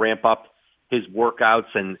started to ramp up his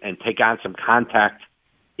workouts and take on some contact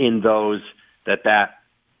in those, that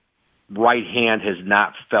right hand has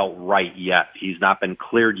not felt right yet. He's not been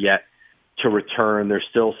cleared yet to return. There's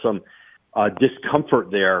still some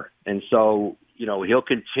discomfort there. And so, he'll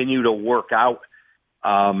continue to work out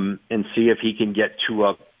and see if he can get to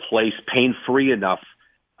a place pain-free enough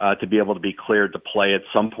to be able to be cleared to play at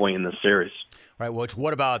some point in the series. Right, Woj,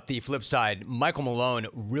 what about the flip side? Michael Malone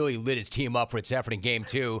really lit his team up for its effort in Game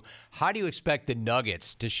 2. How do you expect the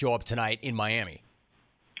Nuggets to show up tonight in Miami?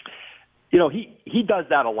 You know, he does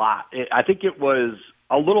that a lot. I think it was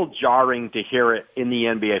a little jarring to hear it in the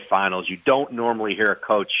NBA Finals. You don't normally hear a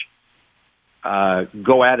coach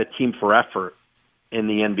go at a team for effort in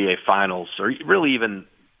the NBA Finals, or really even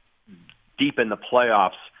deep in the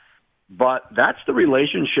playoffs. But that's the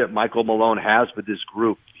relationship Michael Malone has with this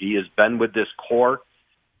group. He has been with this core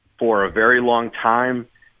for a very long time.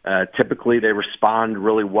 Typically, they respond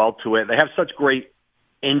really well to it. They have such great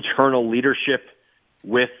internal leadership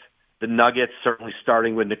with the Nuggets, certainly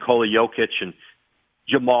starting with Nikola Jokic and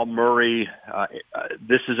Jamal Murray.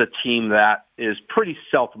 This is a team that is pretty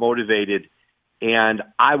self-motivated, and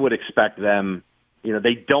I would expect them, you know,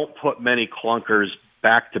 they don't put many clunkers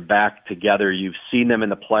back-to-back together. You've seen them in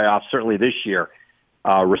the playoffs, certainly this year,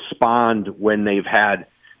 respond when they've had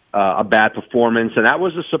a bad performance. And that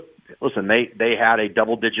was listen, they had a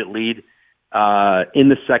double-digit lead in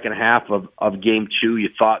the second half of Game 2. You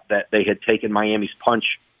thought that they had taken Miami's punch,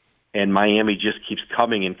 and Miami just keeps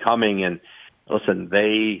coming and coming. And listen,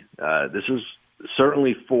 this is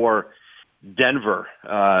certainly for Denver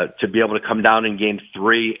to be able to come down in Game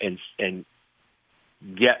 3 and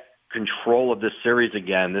get control of this series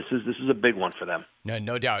again. This is a big one for them.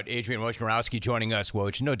 No doubt. Adrian Wojnarowski joining us,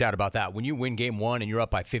 Woj. No doubt about that. When you win Game 1 and you're up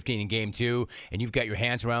by 15 in Game 2 and you've got your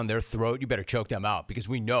hands around their throat, you better choke them out, because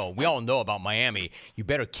we all know about Miami. You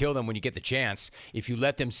better kill them when you get the chance. If you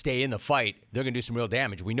let them stay in the fight, they're going to do some real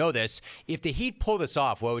damage. We know this. If the Heat pull this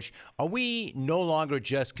off, Woj, are we no longer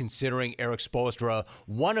just considering Erik Spoelstra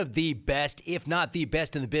one of the best, if not the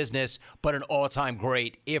best in the business, but an all-time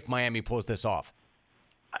great if Miami pulls this off?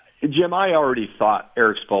 Jim, I already thought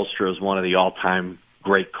Erik Spoelstra was one of the all-time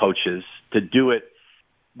great coaches. To do it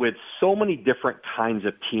with so many different kinds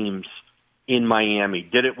of teams in Miami,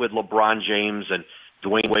 did it with LeBron James and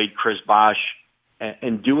Dwayne Wade, Chris Bosh,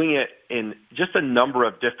 and doing it in just a number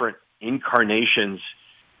of different incarnations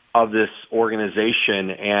of this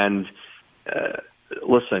organization. And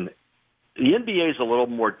listen, the NBA is a little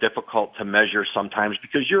more difficult to measure sometimes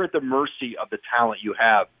because you're at the mercy of the talent you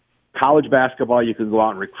have. College basketball, you can go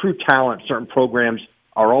out and recruit talent. Certain programs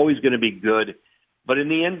are always going to be good. But in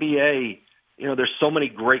the NBA, you know, there's so many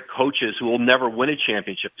great coaches who will never win a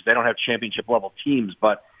championship because they don't have championship-level teams.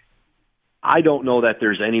 But I don't know that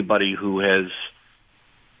there's anybody who has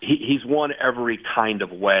he's won every kind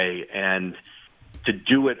of way. And to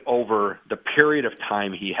do it over the period of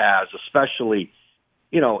time he has, especially,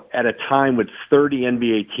 you know, at a time with 30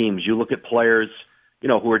 NBA teams, you look at players, you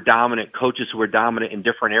know, who are dominant, coaches who are dominant in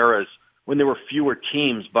different eras when there were fewer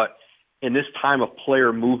teams. But in this time of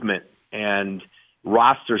player movement and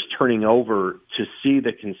rosters turning over, to see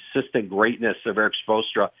the consistent greatness of Erik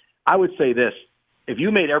Spoelstra, I would say this. If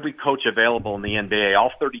you made every coach available in the NBA,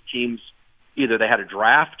 all 30 teams, either they had a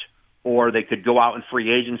draft or they could go out in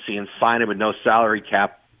free agency and sign him with no salary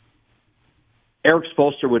cap, Erik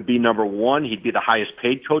Spoelstra would be number one. He'd be the highest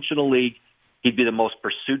paid coach in the league. He'd be the most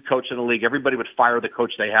pursued coach in the league. Everybody would fire the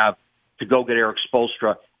coach they have to go get Erik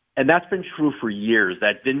Spoelstra. And that's been true for years.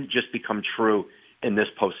 That didn't just become true in this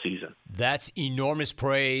postseason. That's enormous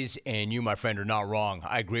praise, and you, my friend, are not wrong.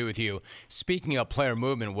 I agree with you. Speaking of player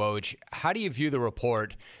movement, Woj, how do you view the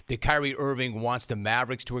report that Kyrie Irving wants the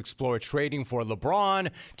Mavericks to explore trading for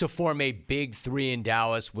LeBron to form a big three in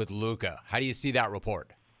Dallas with Luka? How do you see that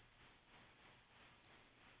report?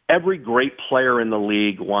 Every great player in the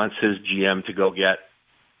league wants his GM to go get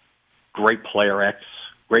great player X,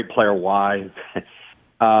 great player Y.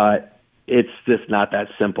 It's just not that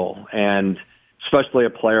simple. And especially a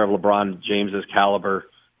player of LeBron James's caliber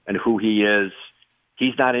and who he is,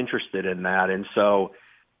 he's not interested in that. And so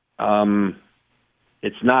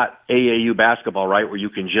it's not AAU basketball, right, where you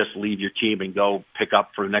can just leave your team and go pick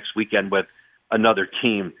up for next weekend with another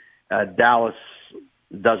team. Dallas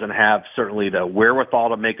doesn't have certainly the wherewithal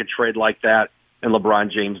to make a trade like that, and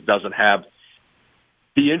LeBron James doesn't have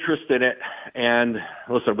the interest in it. And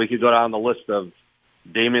listen, we could go down the list of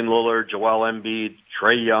Damian Lillard, Joel Embiid,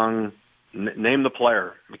 Trae Young, name the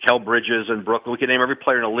player, Mikal Bridges in Brooklyn. We could name every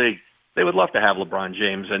player in the league. They would love to have LeBron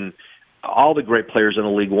James, and all the great players in the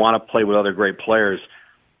league want to play with other great players.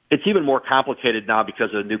 It's even more complicated now because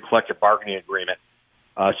of the new collective bargaining agreement.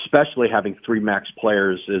 Especially having three max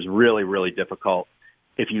players is really, really difficult.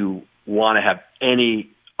 If you want to have any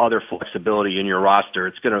other flexibility in your roster,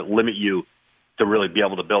 it's going to limit you to really be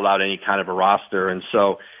able to build out any kind of a roster. And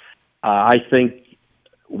so I think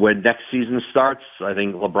when next season starts, I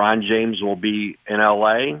think LeBron James will be in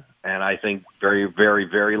LA, and I think very, very,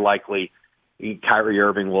 very likely Kyrie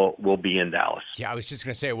Irving will be in Dallas. Yeah, I was just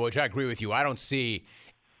going to say, Woj, I agree with you. I don't see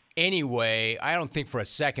any way, I don't think for a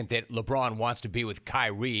second that LeBron wants to be with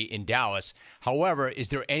Kyrie in Dallas. However, is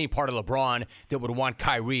there any part of LeBron that would want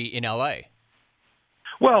Kyrie in L.A.?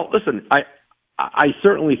 Well, listen, I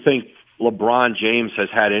certainly think LeBron James has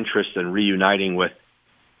had interest in reuniting with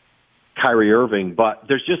Kyrie Irving, but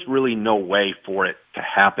there's just really no way for it to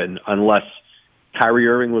happen unless Kyrie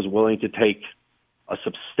Irving was willing to take a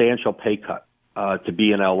substantial pay cut to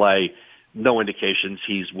be in L.A. No indications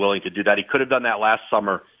he's willing to do that. He could have done that last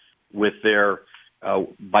summer with their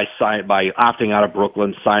by opting out of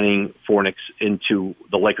Brooklyn, signing Fournier into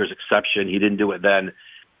the Lakers exception. He didn't do it then.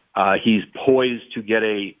 He's poised to get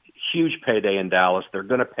a huge payday in Dallas. They're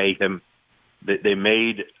going to pay him. They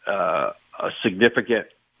made a significant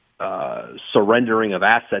surrendering of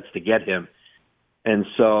assets to get him. And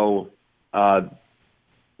so,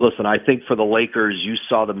 listen, I think for the Lakers, you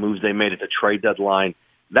saw the moves they made at the trade deadline.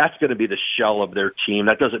 That's going to be the shell of their team.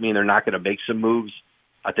 That doesn't mean they're not going to make some moves.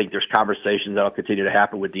 I think there's conversations that will continue to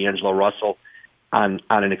happen with D'Angelo Russell on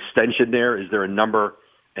an extension there. Is there a number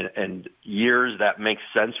and years that makes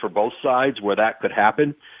sense for both sides where that could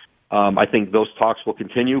happen? I think those talks will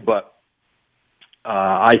continue, but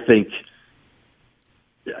I think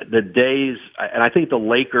the days, and I think the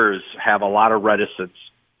Lakers have a lot of reticence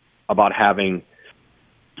about having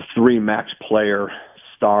the three max player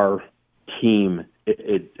star team.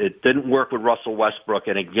 It didn't work with Russell Westbrook,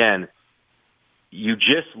 and again, you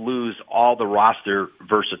just lose all the roster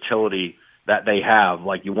versatility that they have.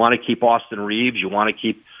 Like, you want to keep Austin Reeves, you want to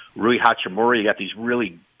keep Rui Hachimura. You got these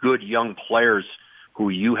really good young players who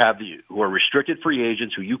are restricted free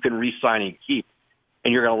agents who you can re-sign and keep,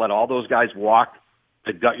 and you're going to let all those guys walk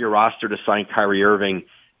to gut your roster to sign Kyrie Irving.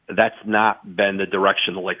 That's not been the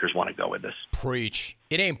direction the Lakers want to go with this. Preach.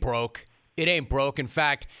 It ain't broke. It ain't broke. In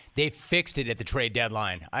fact, they fixed it at the trade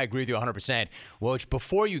deadline. I agree with you 100%. Woj,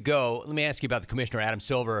 before you go, let me ask you about the commissioner, Adam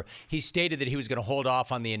Silver. He stated that he was going to hold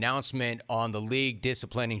off on the announcement on the league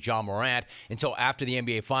disciplining John Morant until after the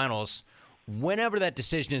NBA Finals. Whenever that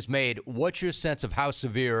decision is made, what's your sense of how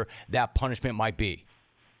severe that punishment might be?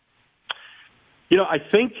 You know, I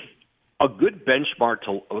think a good benchmark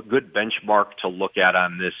to look at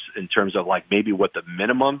on this in terms of like maybe what the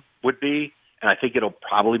minimum would be, and I think it'll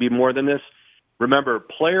probably be more than this. Remember,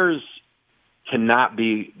 players cannot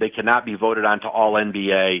be voted on to All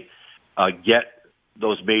NBA, get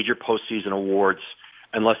those major postseason awards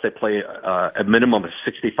unless they play a minimum of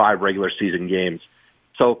 65 regular season games.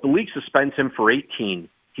 So if the league suspends him for 18,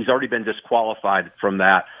 he's already been disqualified from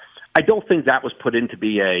that. I don't think that was put in to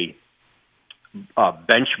be a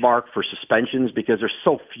benchmark for suspensions because there's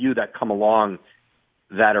so few that come along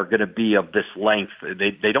that are going to be of this length.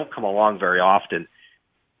 They don't come along very often.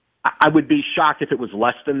 I would be shocked if it was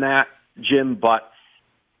less than that, Jim, but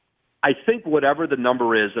I think whatever the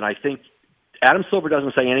number is, and I think Adam Silver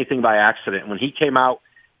doesn't say anything by accident. When he came out,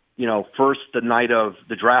 first the night of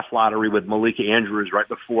the draft lottery with Malika Andrews right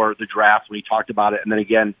before the draft when he talked about it, and then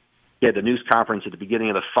again he had the news conference at the beginning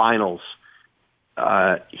of the finals.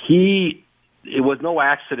 It was no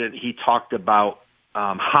accident he talked about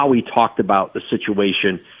how he talked about the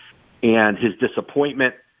situation and his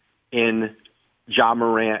disappointment in Ja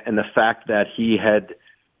Morant and the fact that he had,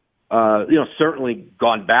 certainly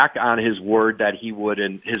gone back on his word that he would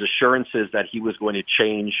and his assurances that he was going to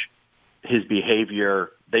change his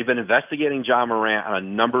behavior. They've been investigating Ja Morant on a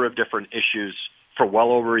number of different issues for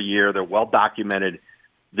well over a year. They're well documented.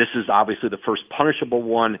 This is obviously the first punishable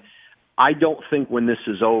one. I don't think when this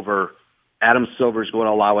is over, Adam Silver is going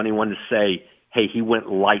to allow anyone to say, hey, he went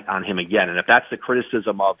light on him again. And if that's the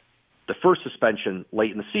criticism of the first suspension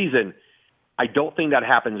late in the season, I don't think that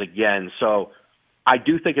happens again. So I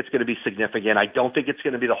do think it's going to be significant. I don't think it's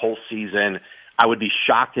going to be the whole season. I would be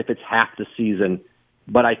shocked if it's half the season.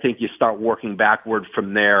 But I think you start working backward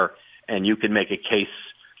from there, and you can make a case,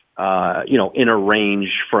 in a range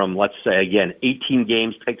from, let's say, again, 18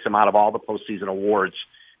 games takes him out of all the postseason awards,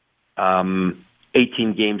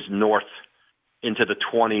 18 games north into the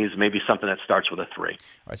 20s, maybe something that starts with a 3. All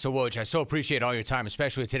right, so Woj, I so appreciate all your time,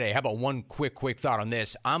 especially today. How about one quick thought on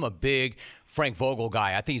this? I'm a big Frank Vogel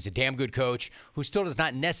guy. I think he's a damn good coach who still does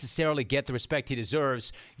not necessarily get the respect he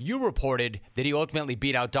deserves. You reported that he ultimately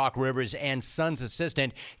beat out Doc Rivers and Suns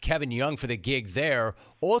assistant Kevin Young for the gig there.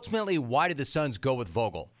 Ultimately, why did the Suns go with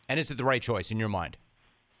Vogel? And is it the right choice in your mind?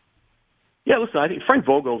 Yeah, listen, I think Frank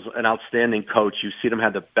Vogel's an outstanding coach. You've seen him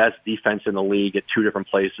have the best defense in the league at two different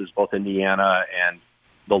places, both Indiana and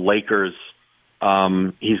the Lakers.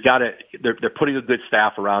 They're putting a good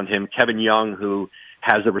staff around him. Kevin Young, who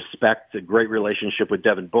has a great relationship with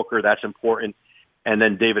Devin Booker, that's important. and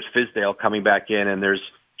then David Fizdale coming back in, and there's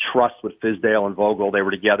trust with Fizdale and Vogel. They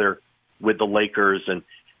were together with the Lakers, and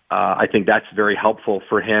I think that's very helpful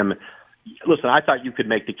for him. Listen, I thought you could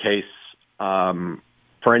make the case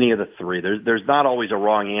for any of the three. There's not always a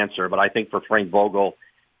wrong answer, but I think for Frank Vogel,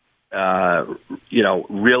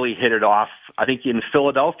 really hit it off. I think in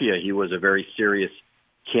Philadelphia, he was a very serious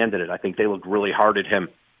candidate. I think they looked really hard at him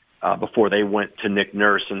before they went to Nick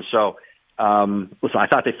Nurse. And so, listen, I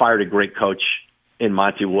thought they fired a great coach in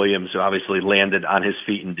Monty Williams, who obviously landed on his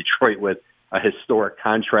feet in Detroit with a historic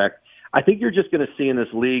contract. I think you're just going to see in this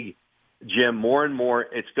league, Jim, more and more,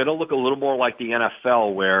 it's going to look a little more like the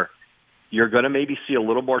NFL, where you're going to maybe see a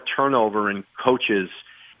little more turnover in coaches,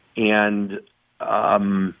 and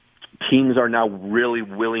teams are now really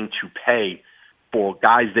willing to pay for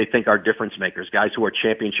guys they think are difference makers, guys who are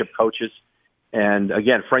championship coaches. And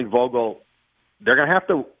again, Frank Vogel, they're going to have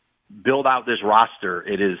to build out this roster.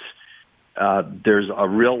 It is there's a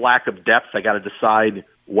real lack of depth. They got to decide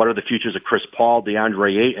what are the futures of Chris Paul,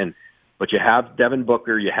 DeAndre Ayton, but you have Devin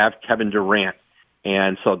Booker, you have Kevin Durant.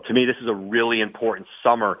 And so to me, this is a really important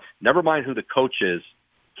summer. Never mind who the coach is.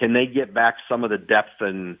 Can they get back some of the depth?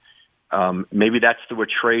 And maybe that's through a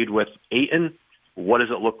trade with Ayton. What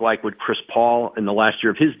does it look like with Chris Paul in the last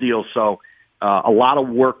year of his deal? So a lot of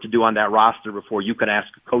work to do on that roster before you can ask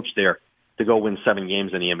a coach there to go win 7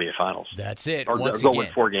 games in the NBA Finals. That's it. Or Once go again.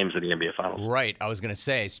 win 4 games in the NBA Finals. Right. I was going to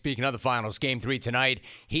say, speaking of the Finals, Game 3 tonight,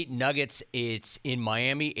 Heat Nuggets. It's in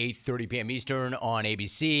Miami, 8:30 p.m. Eastern on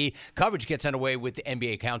ABC. Coverage gets underway with the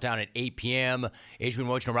NBA Countdown at 8 p.m. Adrian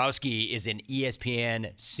Wojnarowski is an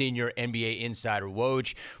ESPN senior NBA insider.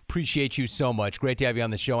 Woj, appreciate you so much. Great to have you on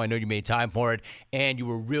the show. I know you made time for it, and you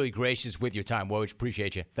were really gracious with your time. Woj,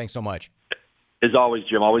 appreciate you. Thanks so much. As always,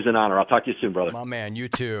 Jim, always an honor. I'll talk to you soon, brother. My man, you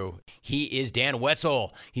too. He is Dan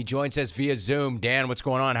Wetzel. He joins us via Zoom. Dan, what's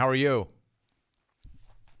going on? How are you?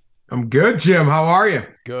 I'm good, Jim. How are you?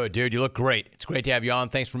 Good, dude. You look great. It's great to have you on.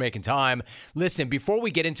 Thanks for making time. Listen, before we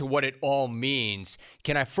get into what it all means,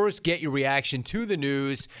 can I first get your reaction to the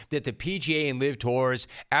news that the PGA and LIV Tours,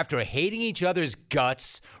 after hating each other's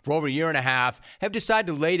guts for over a year and a half, have decided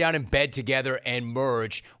to lay down in bed together and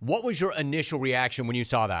merge? What was your initial reaction when you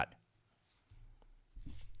saw that?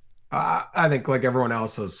 I think, like everyone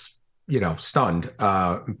else, was, stunned,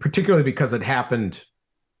 particularly because it happened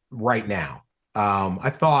right now. I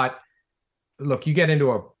thought, look, you get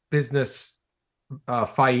into a business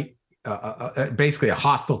fight, basically a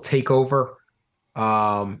hostile takeover,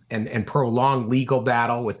 and prolonged legal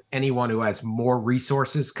battle with anyone who has more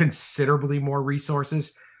resources, considerably more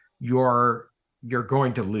resources, you're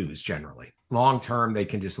going to lose generally. Long term, they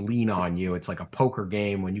can just lean on you. It's like a poker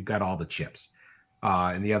game when you've got all the chips.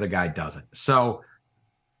 And the other guy doesn't. So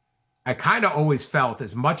I kind of always felt,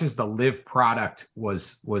 as much as the LIV product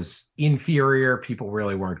was inferior, people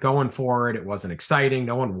really weren't going for it. It wasn't exciting.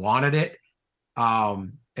 No one wanted it.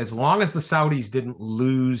 As long as the Saudis didn't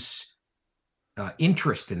lose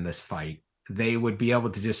interest in this fight, they would be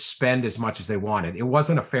able to just spend as much as they wanted. It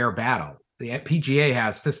wasn't a fair battle. The PGA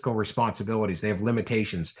has fiscal responsibilities. They have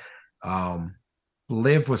limitations.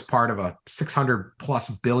 LIV was part of a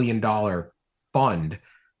 $600+ billion fund,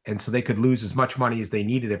 and so they could lose as much money as they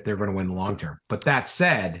needed if they're going to win long term. But that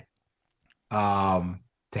said, to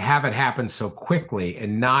have it happen so quickly,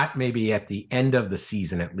 and not maybe at the end of the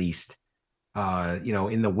season, at least,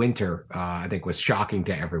 in the winter, I think was shocking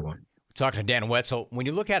to everyone. Talking to Dan Wetzel, when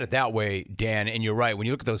you look at it that way, Dan, and you're right, when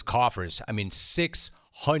you look at those coffers, I mean,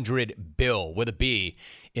 $600 billion with a B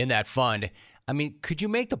in that fund. I mean, could you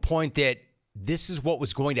make the point that this is what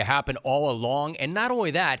was going to happen all along? And not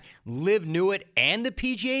only that, LIV knew it and the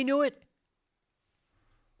PGA knew it?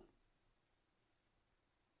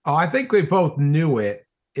 Oh, I think we both knew it.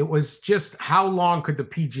 It was just, how long could the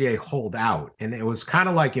PGA hold out? And it was kind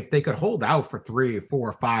of like, if they could hold out for 3 or 4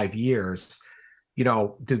 or 5 years, do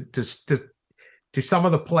some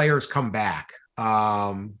of the players come back?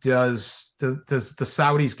 Does the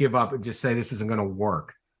Saudis give up and just say this isn't going to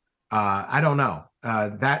work? I don't know.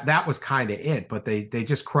 That was kind of it, but they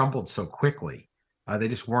just crumbled so quickly. They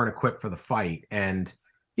just weren't equipped for the fight. And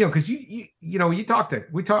because I talked to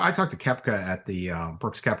Koepka at the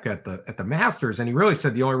Brooks Koepka at the Masters, and he really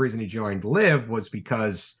said the only reason he joined LIV was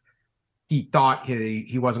because he thought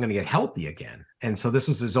he wasn't going to get healthy again, and so this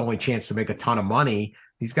was his only chance to make a ton of money.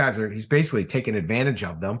 These guys he's basically taking advantage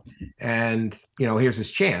of them, and here's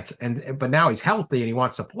his chance. But now he's healthy and he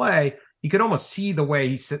wants to play. You could almost see the way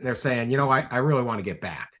he's sitting there saying, I really want to get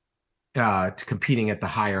back to competing at the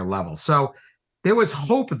higher level. So there was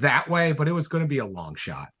hope that way, but it was going to be a long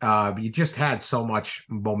shot. You just had so much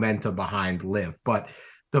momentum behind LIV. But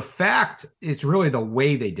The fact it's really the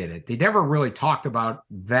way they did it. They never really talked about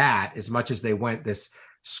that as much as they went this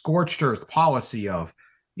scorched earth policy of,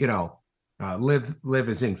 live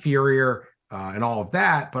is inferior and all of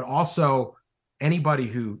that, but also anybody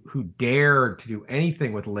who dared to do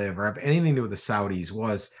anything with live or have anything to do with the Saudis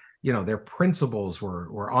was, their principles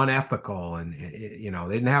were unethical, and they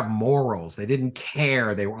didn't have morals. They didn't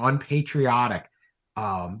care. They were unpatriotic.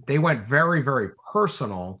 They went very, very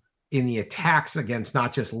personal in the attacks against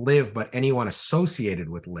not just live, but anyone associated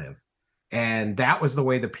with live. And that was the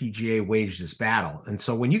way the PGA waged this battle. And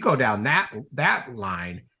so when you go down that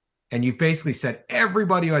line, and you've basically said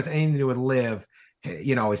everybody who has anything to do with live,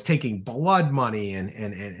 is taking blood money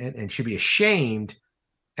and should be ashamed,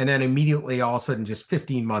 and then immediately all of a sudden, just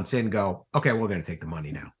 15 months in, go, okay, we're going to take the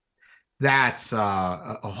money now. That's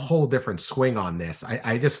a whole different swing on this.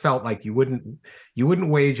 I just felt like you wouldn't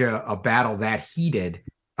wage a battle that heated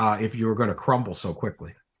if you were going to crumble so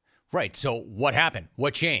quickly. Right. So what happened?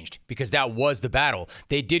 What changed? Because that was the battle.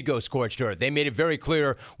 They did go scorched earth. They made it very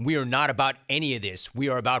clear, we are not about any of this. We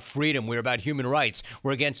are about freedom. We're about human rights.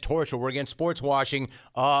 We're against torture. We're against sports washing.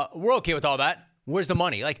 We're okay with all that. Where's the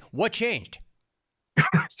money? Like, what changed?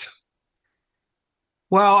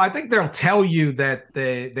 Well, I think they'll tell you that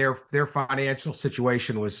their financial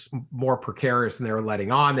situation was more precarious than they were letting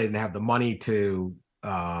on. They didn't have the money to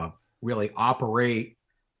really operate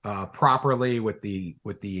properly with the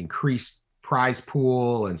increased prize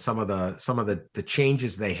pool and some of the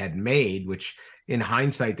changes they had made, which in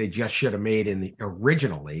hindsight they just should have made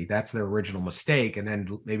originally. That's their original mistake, and then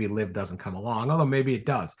maybe live doesn't come along, although maybe it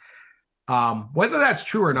does. Whether that's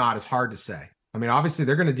true or not is hard to say. I mean, obviously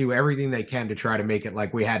they're going to do everything they can to try to make it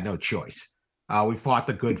like we had no choice. We fought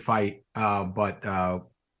the good fight, but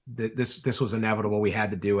this was inevitable. We had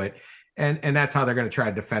to do it. And that's how they're going to try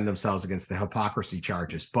to defend themselves against the hypocrisy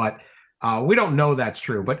charges. But we don't know that's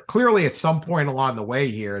true. But clearly at some point along the way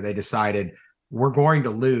here, they decided we're going to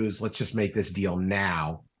lose. Let's just make this deal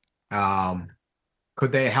now.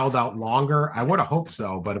 Could they have held out longer? I would have hoped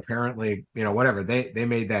so. But apparently, whatever, they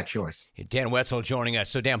made that choice. Dan Wetzel joining us.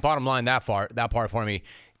 So, Dan, bottom line, that part for me.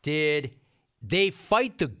 Did they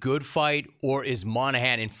fight the good fight, or is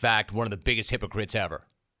Monahan, in fact, one of the biggest hypocrites ever?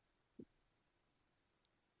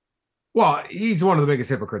 Well, he's one of the biggest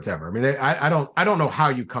hypocrites ever. I mean, I don't know how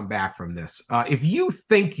you come back from this. If you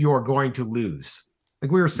think you're going to lose,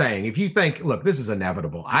 like we were saying, if you think, look, this is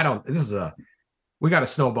inevitable. We got a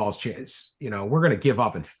snowball's chance. We're going to give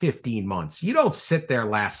up in 15 months. You don't sit there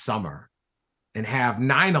last summer and have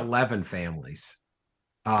 9/11 families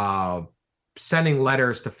sending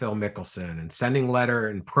letters to Phil Mickelson and sending letter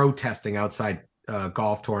and protesting outside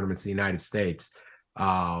golf tournaments in the United States.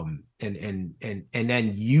 And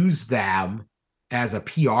then use them as a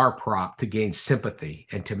PR prop to gain sympathy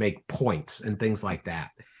and to make points and things like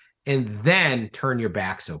that, and then turn your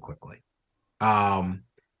back so quickly.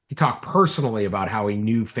 He talked personally about how he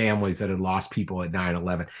knew families that had lost people at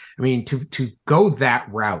 9/11. I mean, to go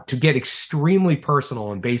that route, to get extremely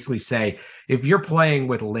personal and basically say, if you're playing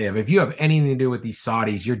with live, if you have anything to do with these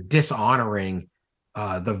Saudis, you're dishonoring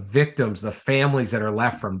the victims, the families that are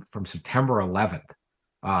left from September 11th.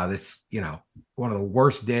 This, one of the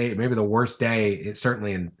worst day, maybe the worst day,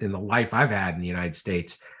 certainly in the life I've had in the United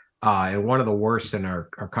States, and one of the worst in our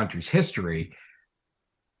country's history.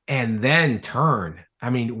 And then turn. I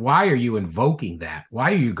mean, why are you invoking that?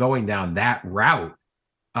 Why are you going down that route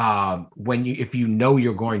if you know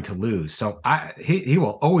you're going to lose? So he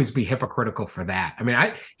will always be hypocritical for that. I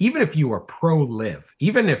mean, even if you were pro-live,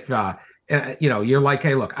 even if you're like,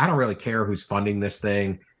 hey, look, I don't really care who's funding this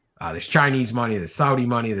thing. There's Chinese money, there's Saudi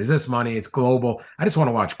money, there's this money, it's global. I just want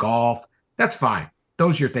to watch golf. That's fine.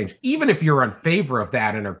 Those are your things. Even if you're in favor of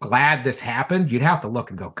that and are glad this happened, you'd have to look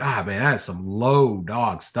and go, God, man, that is some low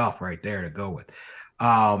dog stuff right there to go with.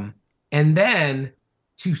 And then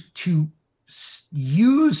to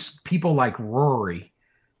use people like Rory,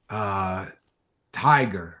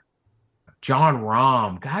 Tiger, John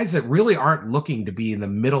Rahm, guys that really aren't looking to be in the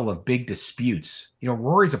middle of big disputes.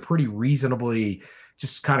 Rory's a pretty reasonably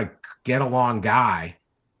just kind of get along guy,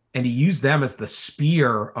 and to use them as the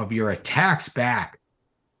spear of your attacks back,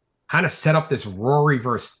 kind of set up this Rory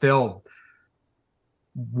versus Phil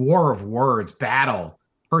war of words, battle,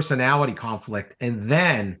 personality conflict. And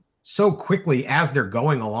then so quickly as they're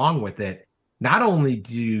going along with it, not only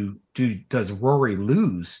does Rory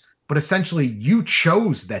lose, but essentially you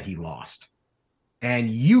chose that he lost and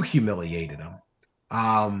you humiliated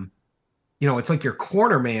him. It's like your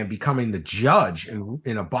corner man becoming the judge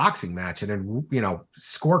in a boxing match, and then,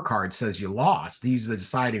 scorecard says you lost. He's the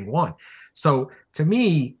deciding one. So to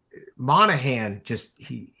me, Monahan just,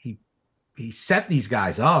 he set these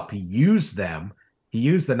guys up. He used them. He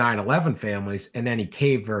used the 9/11 families, and then he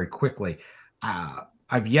caved very quickly.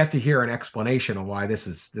 I've yet to hear an explanation on why this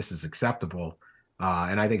is acceptable,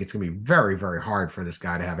 and I think it's going to be very, very hard for this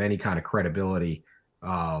guy to have any kind of credibility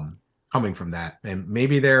coming from that. And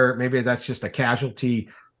maybe that's just a casualty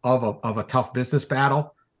of a tough business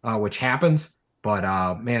battle, which happens. But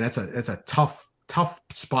man, it's a tough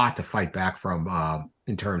spot to fight back from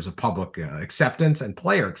in terms of public acceptance and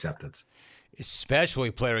player acceptance.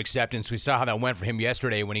 Especially player acceptance. We saw how that went for him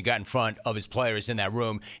yesterday when he got in front of his players in that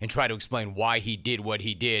room and tried to explain why he did what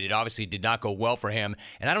he did. It obviously did not go well for him,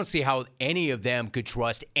 and I don't see how any of them could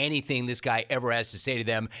trust anything this guy ever has to say to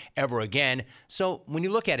them ever again. So when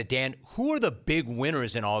you look at it, Dan, who are the big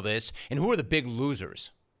winners in all this, and who are the big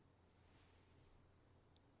losers?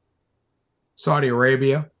 Saudi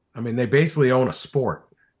Arabia. I mean, they basically own a sport.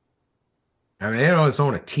 I mean, they don't just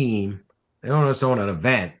own a team. They don't just own an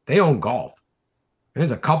event. They own golf.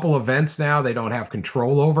 There's a couple events now they don't have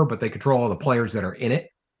control over, but they control all the players that are in it.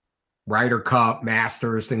 Ryder Cup,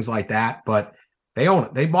 Masters, things like that. But they own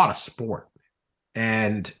it. They bought a sport,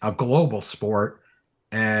 and a global sport,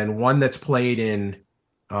 and one that's played in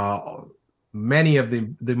many of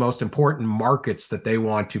the most important markets that they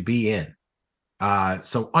want to be in.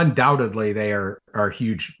 So undoubtedly they are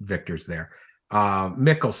huge victors there.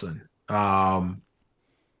 Mickelson,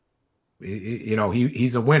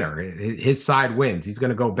 he's a winner. His side wins. He's going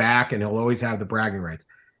to go back, and he'll always have the bragging rights.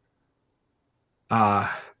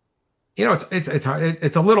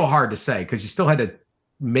 It's a little hard to say because you still had to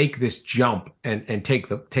make this jump and take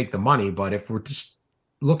the money. But if we're just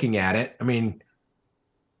looking at it, I mean,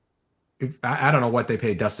 I don't know what they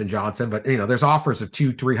paid Dustin Johnson, but there's offers of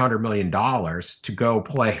 $200-300 million to go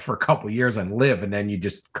play for a couple of years and live, and then you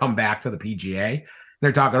just come back to the PGA.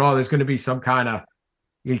 They're talking, there's going to be some kind of,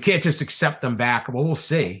 you can't just accept them back. Well, we'll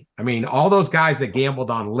see. I mean, all those guys that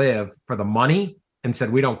gambled on live for the money and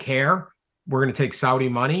said, we don't care, we're going to take Saudi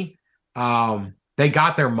money. They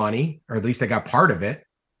got their money, or at least they got part of it,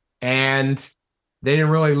 and they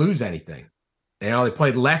didn't really lose anything. They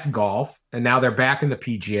played less golf, and now they're back in the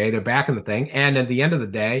PGA. They're back in the thing. And at the end of the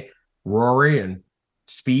day, Rory and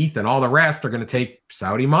Spieth and all the rest are going to take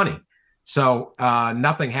Saudi money. So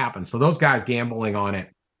nothing happened. So those guys gambling on it,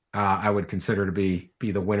 I would consider to be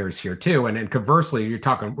the winners here too. And then conversely, we're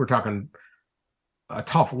talking a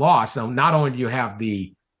tough loss. So not only do you have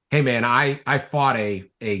the, hey man, I fought a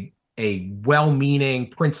well-meaning,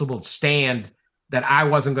 principled stand that I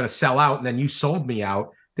wasn't going to sell out, and then you sold me out.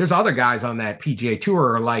 There's other guys on that PGA tour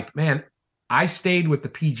who are like, man, I stayed with the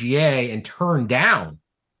PGA and turned down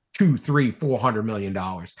 $200, $300, $400 million.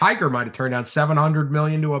 Tiger might have turned down $700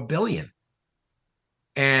 million to $1 billion.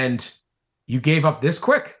 And you gave up this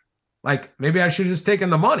quick. Like, maybe I should have just taken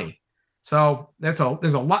the money. So there's a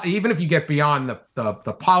lot, even if you get beyond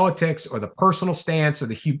the politics or the personal stance or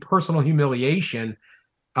the personal humiliation,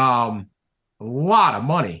 a lot of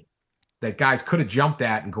money that guys could have jumped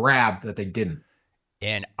at and grabbed that they didn't.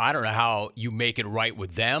 And I don't know how you make it right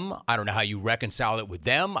with them. I don't know how you reconcile it with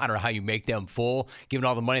them. I don't know how you make them full, given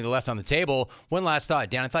all the money they left on the table. One last thought,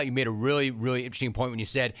 Dan. I thought you made a really, really interesting point when you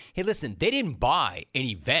said, hey, listen, they didn't buy an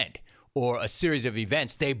event or a series of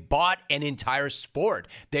events. They bought an entire sport.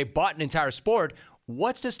 They bought an entire sport.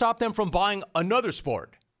 What's to stop them from buying another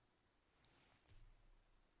sport?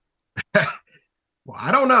 Well,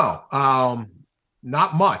 I don't know.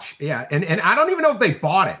 Not much. Yeah. And I don't even know if they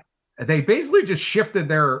bought it. They basically just shifted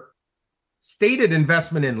their stated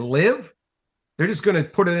investment in live. They're just going to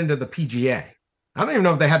put it into the PGA. I don't even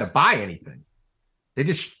know if they had to buy anything. They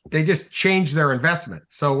just changed their investment.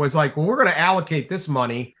 So it was like, well, we're going to allocate this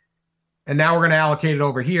money, and now we're going to allocate it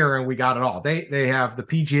over here, and we got it all. They have the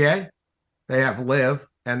PGA, they have live,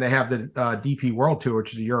 and they have the DP World Tour,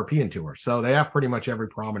 which is a European tour. So they have pretty much every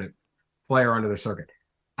prominent player under their circuit.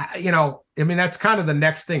 I mean, that's kind of the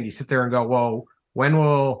next thing. You sit there and go, well, when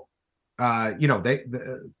will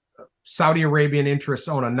the Saudi Arabian interests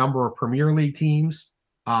own a number of Premier League teams.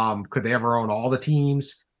 Could they ever own all the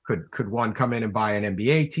teams? Could one come in and buy an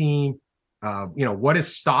NBA team? What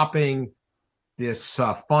is stopping this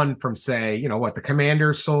fund from, say, the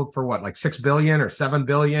Commanders sold for like $6 billion or $7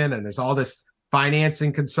 billion, and there's all this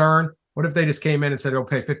financing concern. What if they just came in and said, "We'll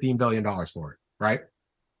pay $15 billion for it," right?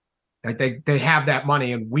 Like they have that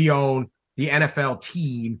money, and we own the NFL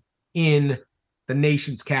team in the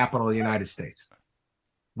nation's capital of the United States,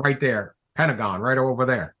 right there, Pentagon, right over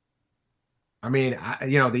there. I mean,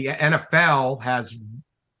 the NFL has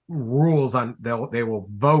rules on, they will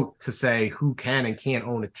vote to say who can and can't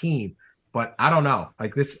own a team, but I don't know.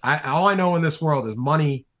 Like this, all I know in this world is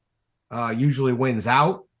money usually wins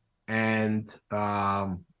out, and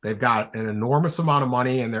They've got an enormous amount of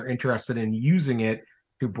money, and they're interested in using it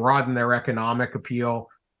to broaden their economic appeal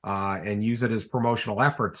and use it as promotional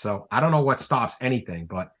efforts. So I don't know what stops anything,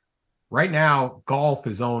 but right now golf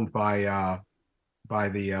is owned by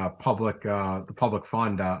the public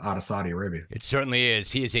fund out of Saudi Arabia. It certainly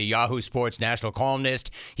is. He is a Yahoo Sports national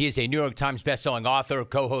columnist. He is a New York Times bestselling author,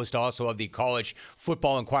 co-host also of the College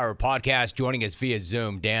Football Inquirer podcast, joining us via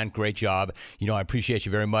Zoom. Dan, great job. I appreciate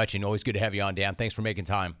you very much, and always good to have you on, Dan. Thanks for making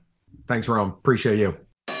time. Thanks, Rome. Appreciate you.